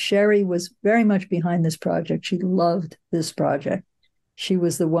 but Sherry was very much behind this project. She loved this project. She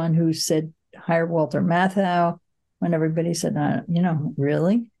was the one who said, hire Walter Matthau, when everybody said,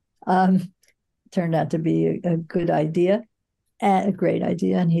 really? Turned out to be a good idea, a great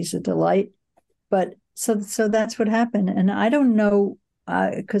idea, and he's a delight. But so that's what happened. And I don't know,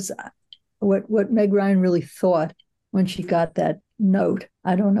 because what Meg Ryan really thought when she got that note.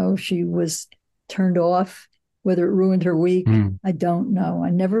 I don't know if she was turned off, whether it ruined her week. I don't know. I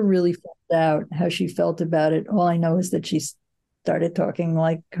never really found out how she felt about it. All I know is that she started talking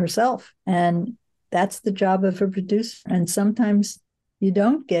like herself. And that's the job of a producer. And sometimes you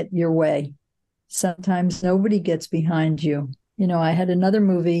don't get your way. Sometimes nobody gets behind you. I had another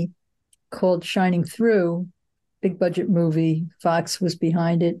movie called Shining Through, big budget movie. Fox was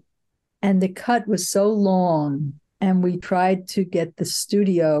behind it. And the cut was so long. And we tried to get the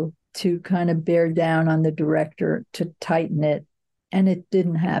studio to kind of bear down on the director to tighten it. And it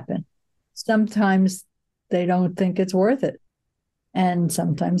didn't happen. Sometimes they don't think it's worth it. And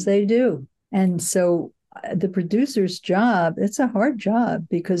sometimes they do. And so the producer's job, it's a hard job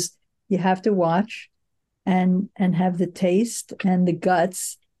because you have to watch and have the taste and the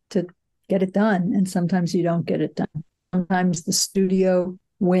guts to get it done. And sometimes you don't get it done. Sometimes the studio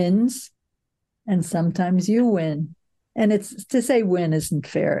wins and sometimes you win. And it's to say win isn't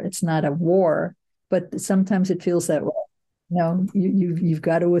fair. It's not a war, but sometimes it feels that way. You've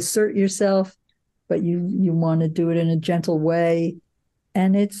got to assert yourself, but you want to do it in a gentle way.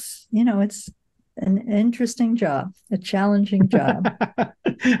 And it's an interesting job, a challenging job.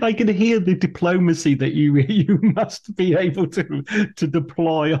 I can hear the diplomacy that you must be able to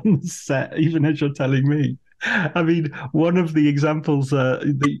deploy on the set, even as you're telling me. I mean, one of the examples. I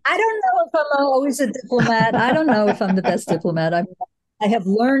don't know if I'm always a diplomat. I don't know if I'm the best diplomat. I have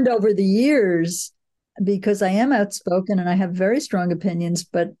learned over the years because I am outspoken and I have very strong opinions.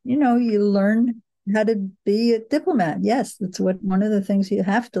 But you learn how to be a diplomat. Yes, that's one of the things you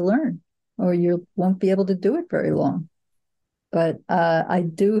have to learn, or you won't be able to do it very long. But I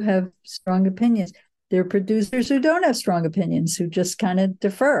do have strong opinions. There are producers who don't have strong opinions, who just kind of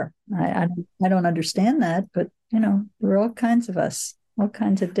defer. I don't understand that, but there are all kinds of us, all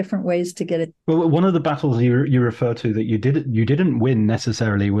kinds of different ways to get it. Well, one of the battles you refer to that you didn't win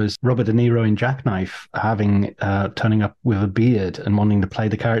necessarily was Robert De Niro in Jackknife having turning up with a beard and wanting to play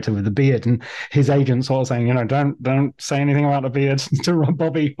the character with the beard, and his agent sort of saying, don't say anything about the beard to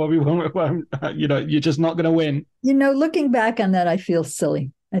Bobby. Bobby won't you're just not going to win. Looking back on that, I feel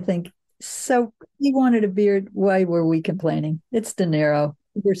silly. I think, so he wanted a beard. Why were we complaining? It's De Niro.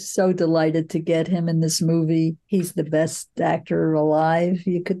 We're so delighted to get him in this movie. He's the best actor alive,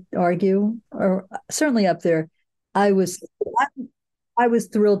 you could argue, or certainly up there. I was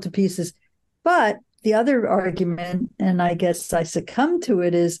thrilled to pieces. But the other argument, and I guess I succumbed to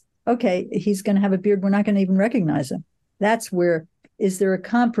it, is okay, he's going to have a beard. We're not going to even recognize him. That's where, is there a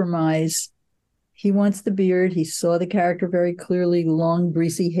compromise? He wants the beard. He saw the character very clearly, long,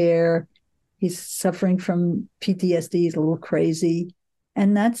 greasy hair. He's suffering from PTSD. He's a little crazy.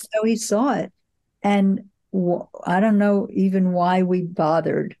 And that's how he saw it. And I don't know even why we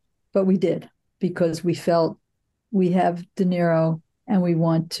bothered, but we did, because we felt we have De Niro and we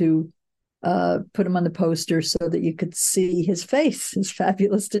want to put him on the poster so that you could see his face, his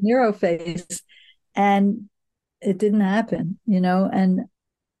fabulous De Niro face. And it didn't happen, and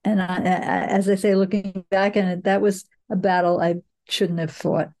as I say, looking back on it, that was a battle I shouldn't have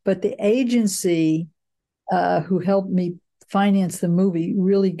fought. But the agency who helped me finance the movie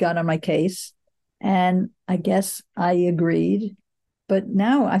really got on my case. And I guess I agreed. But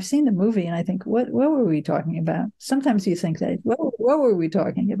now I've seen the movie and I think, what were we talking about? Sometimes you think that, what were we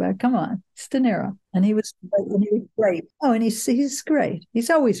talking about? Come on, it's De Niro. And he was great. Oh, and he's great. He's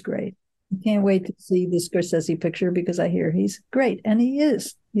always great. I can't wait to see the Scorsese picture because I hear he's great. And he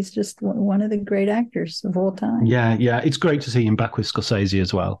is. He's just one of the great actors of all time. Yeah. It's great to see him back with Scorsese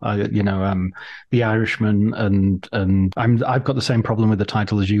as well. The Irishman, and I've got the same problem with the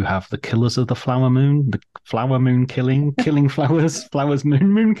title as you have. The Killers of the Flower Moon, the Flower Moon killing flowers,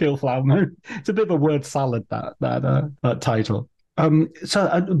 moon kill flower moon. It's a bit of a word salad, that title. So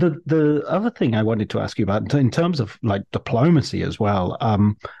the other thing I wanted to ask you about in terms of like diplomacy as well.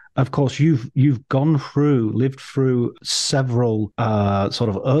 Of course, you've lived through several sort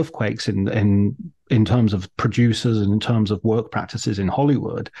of earthquakes in terms of producers and in terms of work practices in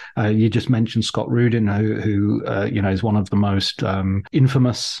Hollywood. You just mentioned Scott Rudin, who is one of the most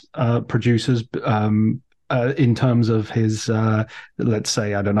infamous producers in terms of his, let's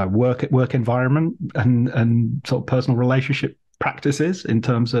say, I don't know, work environment and sort of personal relationship practices in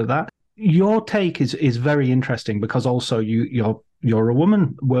terms of that. Your take is very interesting because also you're a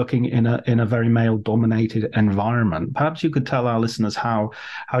woman working in a very male-dominated environment. Perhaps you could tell our listeners how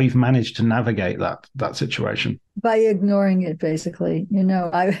you've managed to navigate that situation. By ignoring it, basically.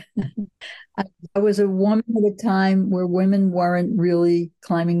 I was a woman at a time where women weren't really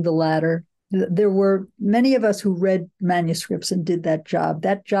climbing the ladder. There were many of us who read manuscripts and did that job.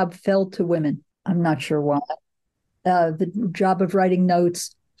 That job fell to women. I'm not sure why. The job of writing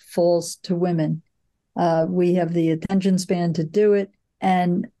notes falls to women. We have the attention span to do it.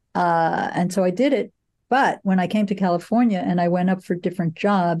 And so I did it. But when I came to California and I went up for different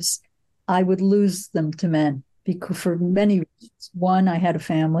jobs, I would lose them to men because for many reasons. One, I had a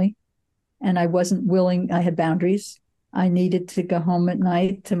family and I wasn't willing. I had boundaries. I needed to go home at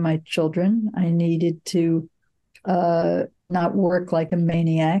night to my children. I needed to not work like a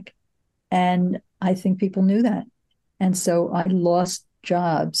maniac. And I think people knew that. And so I lost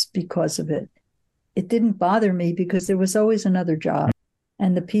jobs because of it. It didn't bother me because there was always another job.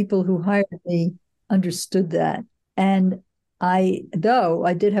 And the people who hired me understood that. And though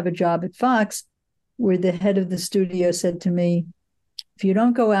I did have a job at Fox where the head of the studio said to me, if you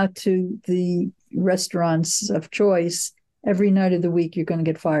don't go out to the restaurants of choice every night of the week, you're going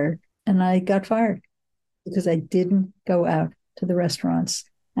to get fired. And I got fired because I didn't go out to the restaurants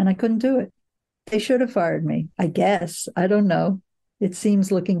and I couldn't do it. They should have fired me, I guess. I don't know. It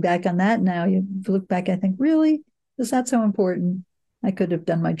seems, looking back on that now, you look back, I think, really? Was that so important? I could have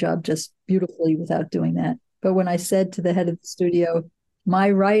done my job just beautifully without doing that. But when I said to the head of the studio, my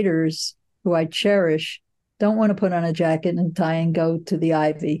writers, who I cherish, don't want to put on a jacket and tie and go to the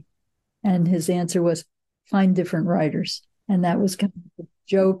Ivy. And his answer was, find different writers. And that was kind of a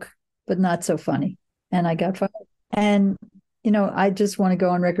joke, but not so funny. And I got fired. And, I just want to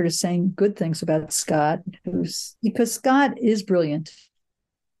go on record as saying good things about Scott, because Scott is brilliant.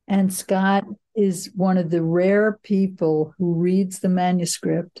 And Scott is one of the rare people who reads the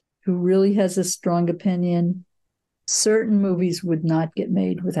manuscript, who really has a strong opinion. Certain movies would not get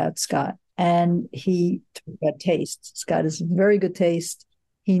made without Scott. And he got taste. Scott has very good taste.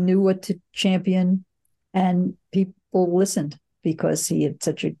 He knew what to champion, and people listened because he had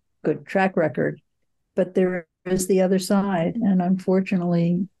such a good track record. But there is the other side, and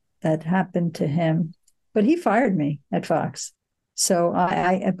unfortunately, that happened to him. But he fired me at Fox, so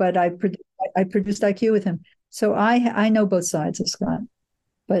I produced IQ with him, so I know both sides of Scott.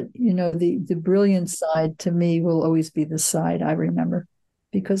 But the brilliant side to me will always be the side I remember,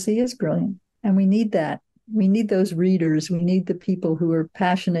 because he is brilliant, and we need that. We need those readers. We need the people who are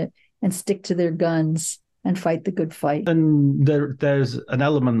passionate and stick to their guns and fight the good fight. And there's an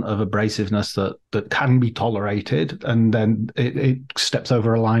element of abrasiveness that can be tolerated, and then it steps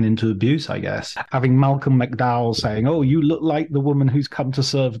over a line into abuse, I guess. Having Malcolm McDowell saying, "Oh, you look like the woman who's come to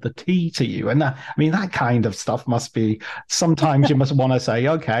serve the tea to you," and that kind of stuff must be. Sometimes you must want to say,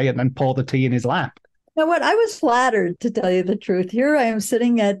 "Okay," and then pour the tea in his lap. You know what? I was flattered, to tell you the truth. Here I am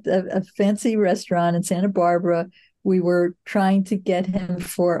sitting at a fancy restaurant in Santa Barbara. We were trying to get him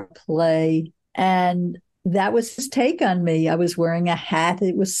for a play, and that was his take on me. I was wearing a hat.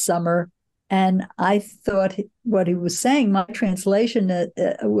 It was summer. And I thought what he was saying, my translation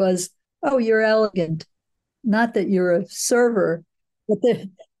was, "Oh, you're elegant." Not that you're a server,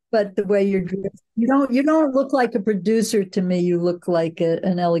 but the way you're dressed. You don't look like a producer to me. You look like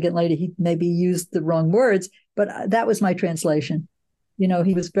an elegant lady. He maybe used the wrong words, but that was my translation.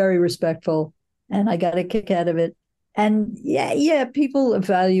 He was very respectful, and I got a kick out of it. And yeah, people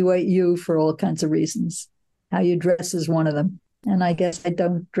evaluate you for all kinds of reasons. How you dress is one of them. And I guess I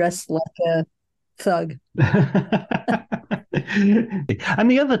don't dress like a thug. And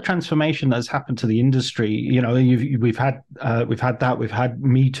the other transformation that's happened to the industry, we've had that, we've had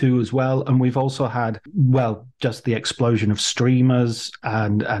Me Too as well, and we've also had, just the explosion of streamers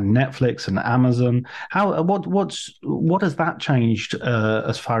and Netflix and Amazon. What has that changed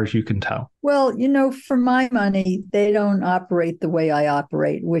as far as you can tell? Well, for my money, they don't operate the way I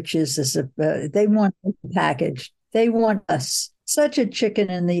operate, which is they want a package. They want us. Such a chicken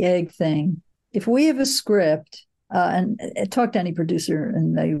and the egg thing. If we have a script, and talk to any producer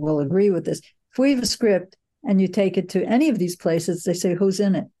and they will agree with this. If we have a script and you take it to any of these places, they say, who's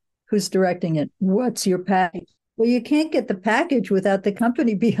in it? Who's directing it? What's your package? Well, you can't get the package without the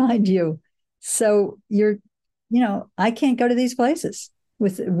company behind you. So I can't go to these places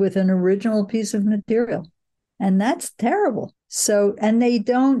with an original piece of material. And that's terrible. So, and they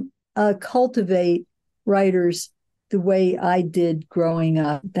don't cultivate writers the way I did growing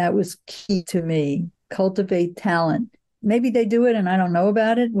up. That was key to me. Cultivate talent. Maybe they do it and I don't know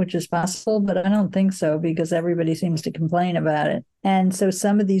about it, which is possible, but I don't think so, because everybody seems to complain about it. And so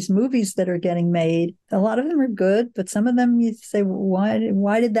some of these movies that are getting made, a lot of them are good, but some of them you say,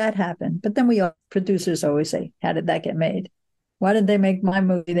 why did that happen? But then producers always say, how did that get made? Why did they make my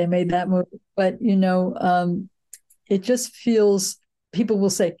movie? They made that movie. But, it just feels, people will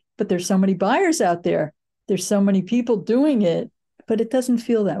say, but there's so many buyers out there. There's so many people doing it, but it doesn't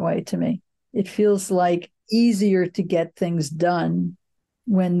feel that way to me. It feels like easier to get things done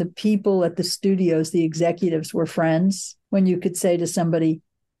when the people at the studios, the executives, were friends, when you could say to somebody,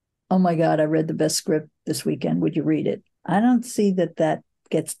 "Oh my God, I read the best script this weekend. Would you read it?" I don't see that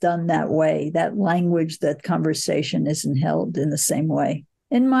gets done that way. That language, that conversation isn't held in the same way,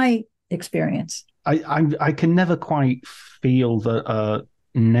 in my experience. I can never quite feel that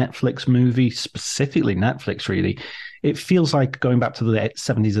Netflix movie, specifically Netflix, really, it feels like going back to the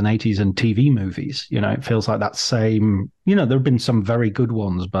 70s and 80s and TV movies. It feels like that same, there have been some very good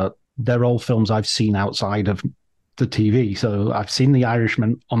ones, but they're all films I've seen outside of the TV. So I've seen The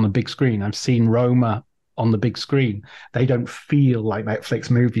Irishman on the big screen. I've seen Roma on the big screen, they don't feel like Netflix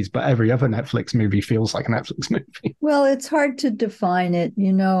movies, but every other Netflix movie feels like a Netflix movie. Well, it's hard to define it,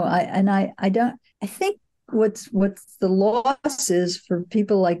 you know. I don't. I think what's the loss is for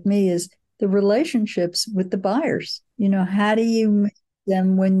people like me is the relationships with the buyers. You know, how do you make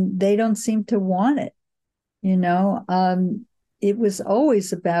them when they don't seem to want it? You know, it was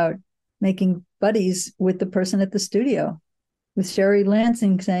always about making buddies with the person at the studio, with Sherry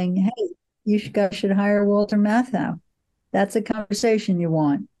Lansing saying, "Hey, guys should hire Walter Matthau." That's a conversation you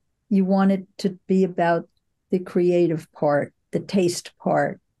want. You want it to be about the creative part, the taste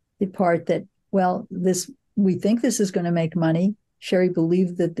part, the part that, well, we think this is going to make money. Sherry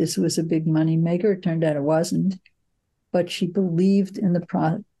believed that this was a big money maker. It turned out it wasn't, but she believed in the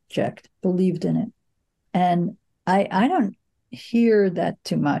project, believed in it. And I don't hear that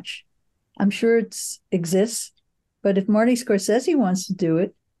too much. I'm sure it exists, but if Marty Scorsese wants to do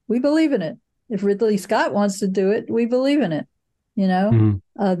it, we believe in it. If Ridley Scott wants to do it, we believe in it. You know,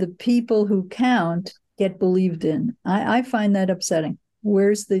 the people who count get believed in. I find that upsetting.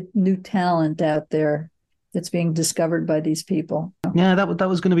 Where's the new talent out there that's being discovered by these people? Yeah, that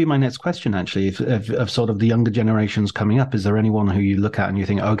was going to be my next question, actually, of sort of the younger generations coming up. Is there anyone who you look at and you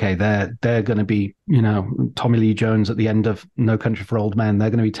think, okay, they're going to be, you know, Tommy Lee Jones at the end of No Country for Old Men? They're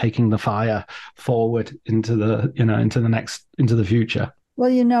going to be taking the fire forward into the future. Well,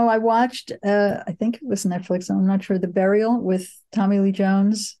 you know, I watched, I think it was Netflix, I'm not sure, The Burial with Tommy Lee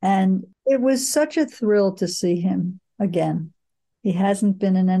Jones. And it was such a thrill to see him again. He hasn't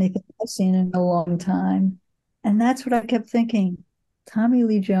been in anything I've seen in a long time. And that's what I kept thinking. Tommy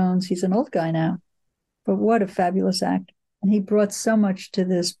Lee Jones, he's an old guy now, but what a fabulous actor. And he brought so much to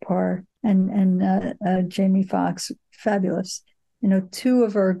this part. And Jamie Foxx, fabulous. You know, two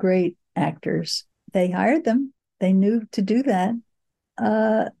of our great actors. They hired them. They knew to do that.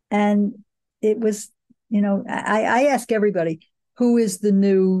 And it was, you know, I ask everybody, who is the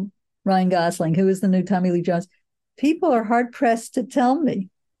new Ryan Gosling? Who is the new Tommy Lee Jones? People are hard pressed to tell me.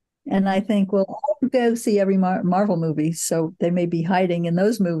 And I think, well, I go see every Marvel movie, so they may be hiding in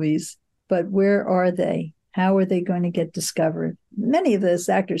those movies, but where are they? How are they going to get discovered? Many of those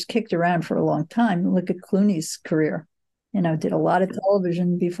actors kicked around for a long time. Look at Clooney's career, you know, did a lot of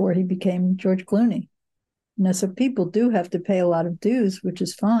television before he became George Clooney. You know, so people do have to pay a lot of dues, which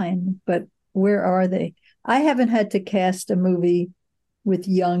is fine, but where are they? I haven't had to cast a movie with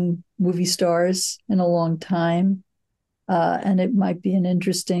young movie stars in a long time. And it might be an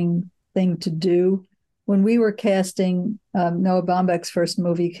interesting thing to do. When we were casting Noah Baumbach's first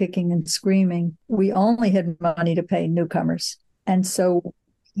movie, Kicking and Screaming, we only had money to pay newcomers. And so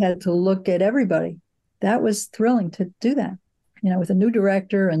we had to look at everybody. That was thrilling to do that, you know, with a new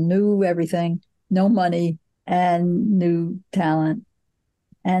director and new everything, no money and new talent.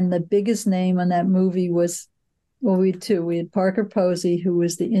 And the biggest name on that movie was, well, we had two. We had Parker Posey, who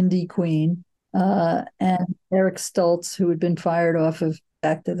was the indie queen, and Eric Stoltz, who had been fired off of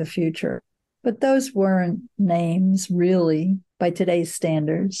Back to the Future. But those weren't names, really, by today's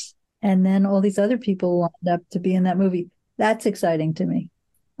standards. And then all these other people lined up to be in that movie. That's exciting to me.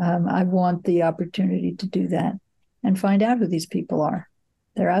 I want the opportunity to do that and find out who these people are.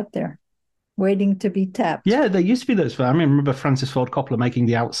 They're out there, waiting to be tapped. Yeah, there used to be those. I remember Francis Ford Coppola making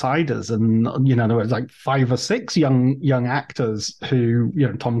The Outsiders, and you know there was like 5 or 6 young actors who, you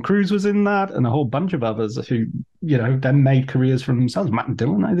know, Tom Cruise was in that, and a whole bunch of others who, you know, then made careers for themselves. Matt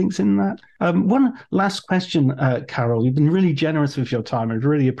Dillon, I think, is in that. One last question, Carol. You've been really generous with your time. I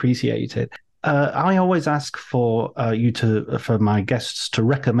really appreciate it. I always ask for for my guests to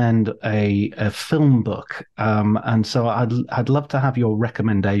recommend a film book, and so I'd love to have your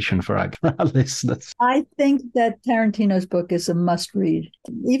recommendation for our listeners. I think that Tarantino's book is a must read.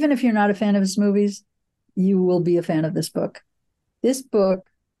 Even if you're not a fan of his movies, you will be a fan of this book. This book,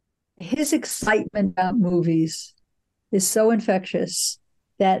 his excitement about movies is so infectious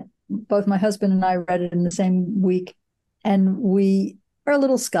that both my husband and I read it in the same week, and we are a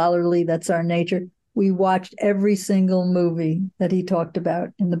little scholarly. That's our nature. We watched every single movie that he talked about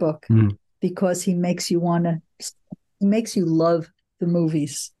in the book because he makes you love the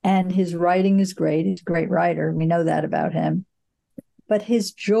movies. And his writing is great. He's a great writer. We know that about him. But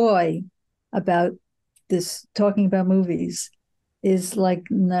his joy about this, talking about movies, is like,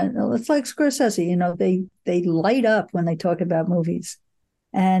 it's like Scorsese, you know, they light up when they talk about movies.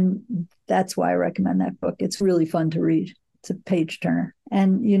 And that's why I recommend that book. It's really fun to read. It's a page turner.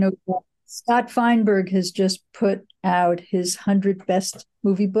 And, you know, Scott Feinberg has just put out his 100 best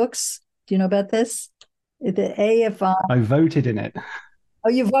movie books. Do you know about this? The AFI. I voted in it. Oh,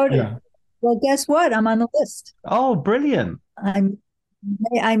 you voted? Yeah. Well, guess what? I'm on the list. Oh, brilliant. I'm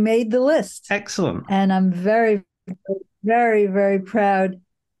I made the list. Excellent. And I'm very, very, very proud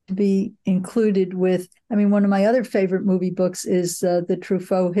to be included with. I mean, one of my other favorite movie books is the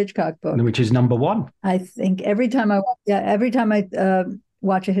Truffaut Hitchcock book, which is number one. I think every time I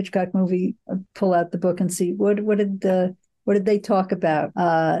watch a Hitchcock movie, I pull out the book and see what did they talk about.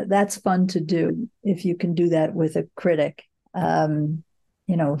 That's fun to do if you can do that with a critic.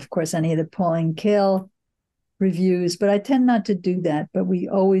 Of course, any of the Pauline Kael reviews, but I tend not to do that. But we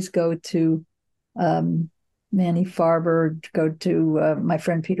always go to Manny Farber, go to my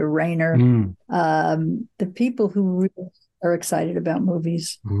friend Peter Rayner, the people who really are excited about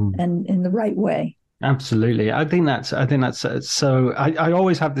movies and in the right way. Absolutely. I think that's so I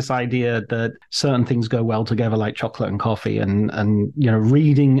always have this idea that certain things go well together, like chocolate and coffee, and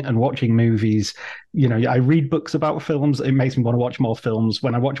reading and watching movies. I read books about films. It makes me want to watch more films.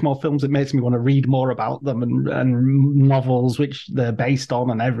 When I watch more films, it makes me want to read more about them and novels which they're based on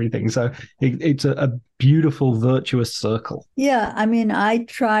and everything. So it's a beautiful, virtuous circle. Yeah. I mean, I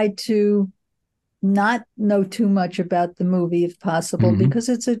try to not know too much about the movie if possible, because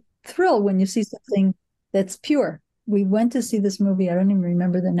it's a thrill when you see something that's pure. We went to see this movie, I don't even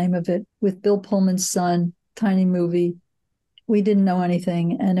remember the name of it, with Bill Pullman's son, tiny movie. We didn't know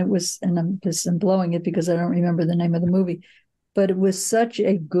anything, and I'm blowing it because I don't remember the name of the movie, but it was such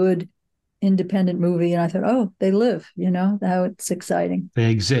a good independent movie, and I thought, oh, they live, how it's exciting.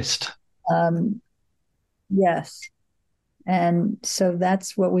 They exist. Yes. And so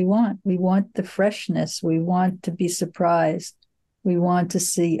that's what we want. We want the freshness. We want to be surprised. We want to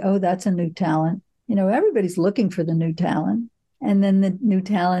see, oh, that's a new talent. Everybody's looking for the new talent. And then the new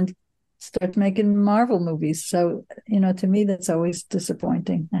talent starts making Marvel movies. So, to me, that's always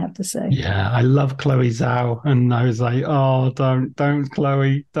disappointing, I have to say. Yeah, I love Chloe Zhao. And I was like, oh, don't,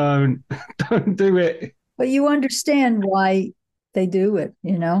 Chloe, don't do it. But you understand why they do it,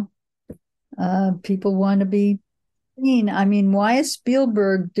 People want to be seen. I mean, why is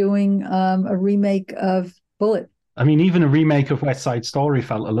Spielberg doing a remake of Bullet? I mean, even a remake of West Side Story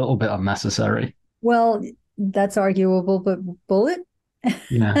felt a little bit unnecessary. Well, that's arguable, but Bullet?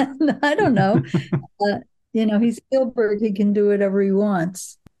 Yeah. I don't know. He's Spielberg. He can do whatever he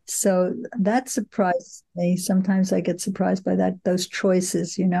wants. So that surprised me. Sometimes I get surprised by those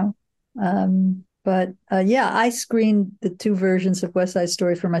choices, But I screened the two versions of West Side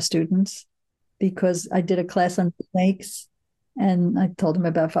Story for my students because I did a class on remakes, and I told them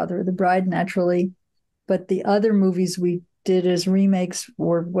about Father of the Bride, naturally. But the other movies we did as remakes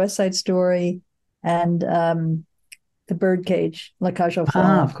were West Side Story and The Birdcage, La Cage aux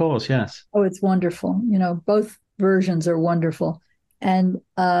Folles. Of course, yes. Oh, it's wonderful. Both versions are wonderful. And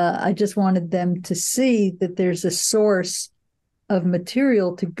I just wanted them to see that there's a source of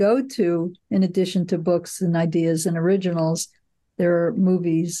material to go to in addition to books and ideas and originals. There are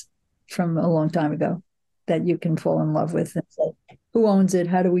movies from a long time ago that you can fall in love with and say, who owns it?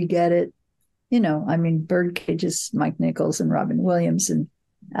 How do we get it? Birdcage is Mike Nichols and Robin Williams, and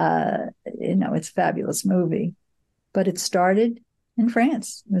it's a fabulous movie. But it started in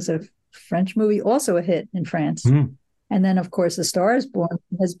France. It was a French movie, also a hit in France. And then, of course, A Star is Born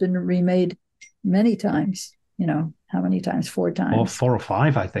has been remade many times. How many times? 4 times. Or 4 or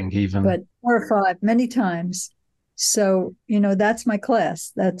 5, I think, even. But 4 or 5, many times. So, that's my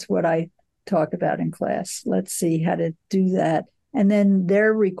class. That's what I talk about in class. Let's see how to do that. And then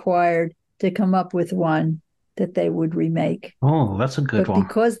they're required to come up with one that they would remake. Oh, that's a good one.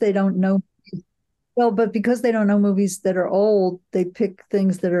 Because they don't know, because they don't know movies that are old, they pick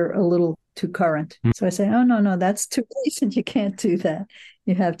things that are a little too current. So I say, oh, no, that's too recent. You can't do that.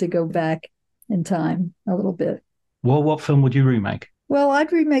 You have to go back in time a little bit. Well, what film would you remake? Well,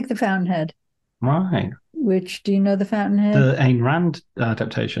 I'd remake The Fountainhead. Right. Which, do you know The Fountainhead? The Ayn Rand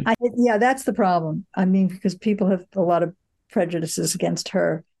adaptation. That's the problem. Because people have a lot of prejudices against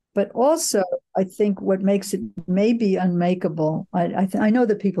her. But also, I think what makes it maybe unmakeable, I know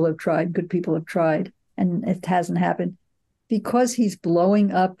that people have tried, good people have tried, and it hasn't happened. Because he's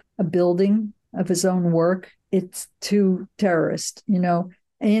blowing up a building of his own work, it's too terrorist. In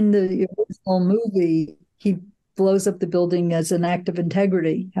the original movie, he blows up the building as an act of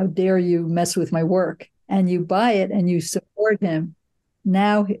integrity. How dare you mess with my work? And you buy it and you support him.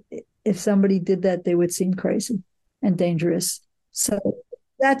 Now, if somebody did that, they would seem crazy and dangerous. So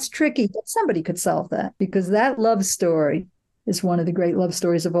that's tricky, but somebody could solve that, because that love story is one of the great love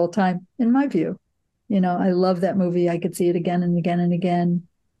stories of all time, in my view. I love that movie. I could see it again and again and again.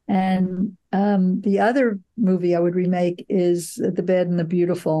 And the other movie I would remake is The Bad and the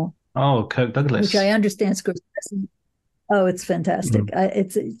Beautiful. Oh, Kirk Douglas. Which I understand Scorsese. Oh, it's fantastic.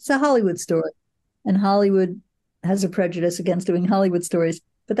 It's a Hollywood story. And Hollywood has a prejudice against doing Hollywood stories,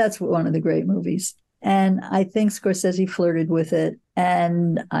 but that's one of the great movies. And I think Scorsese flirted with it,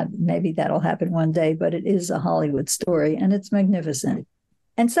 and maybe that'll happen one day, but it is a Hollywood story, and it's magnificent.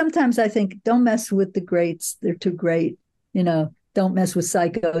 And sometimes I think, don't mess with the greats. They're too great. Don't mess with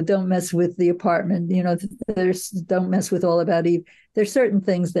Psycho. Don't mess with The Apartment. Don't mess with All About Eve. There's certain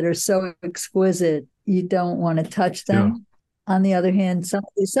things that are so exquisite, you don't want to touch them. Yeah. On the other hand,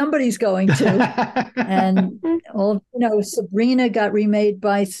 somebody's going to. And Sabrina got remade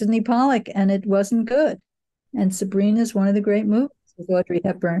by Sidney Pollack, and it wasn't good. And Sabrina is one of the great movies with Audrey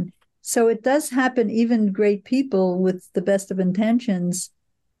Hepburn. So it does happen. Even great people with the best of intentions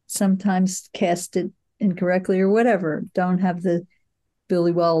sometimes cast it incorrectly or whatever. Don't have the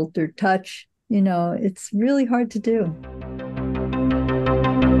Billy Wilder touch. It's really hard to do.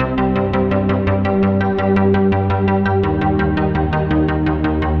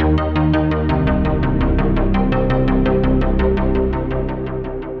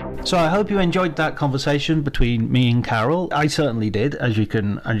 So I hope you enjoyed that conversation between me and Carol. I certainly did, as you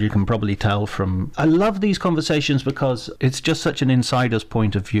can probably tell from. I love these conversations because it's just such an insider's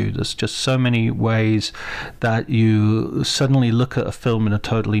point of view. There's just so many ways that you suddenly look at a film in a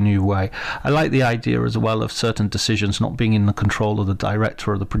totally new way. I like the idea as well of certain decisions not being in the control of the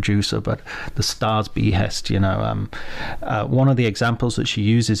director or the producer, but the star's behest. One of the examples that she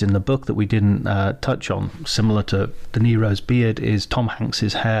uses in the book that we didn't touch on, similar to De Niro's beard, is Tom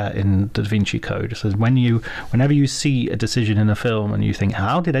Hanks's hair in the Da Vinci Code. It says whenever you see a decision in a film and you think,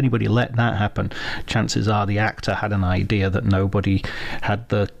 how did anybody let that happen? Chances are the actor had an idea that nobody had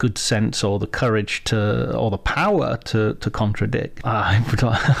the good sense or the courage or the power to contradict.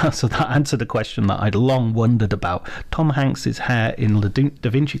 So that answered a question that I'd long wondered about. Tom Hanks's hair in the Da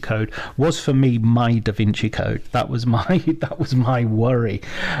Vinci Code was for me my Da Vinci Code. That was my worry.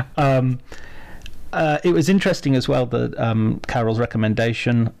 It was interesting as well that Carol's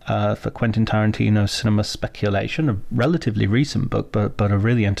recommendation for Quentin Tarantino's Cinema Speculation, a relatively recent book, but a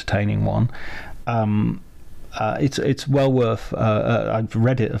really entertaining one. It's well worth. I've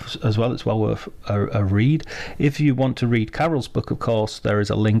read it as well. It's well worth a read. If you want to read Carol's book, of course, there is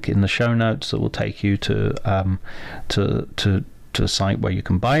a link in the show notes that will take you to a site where you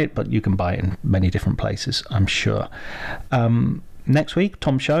can buy it, but you can buy it in many different places, I'm sure. Next week,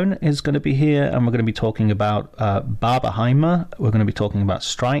 Tom Schoen is going to be here, and we're going to be talking about Barbenheimer. We're going to be talking about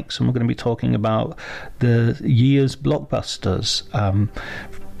strikes, and we're going to be talking about the year's blockbusters.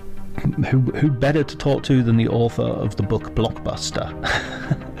 Who better to talk to than the author of the book Blockbuster?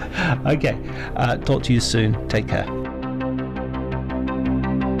 Okay, talk to you soon. Take care.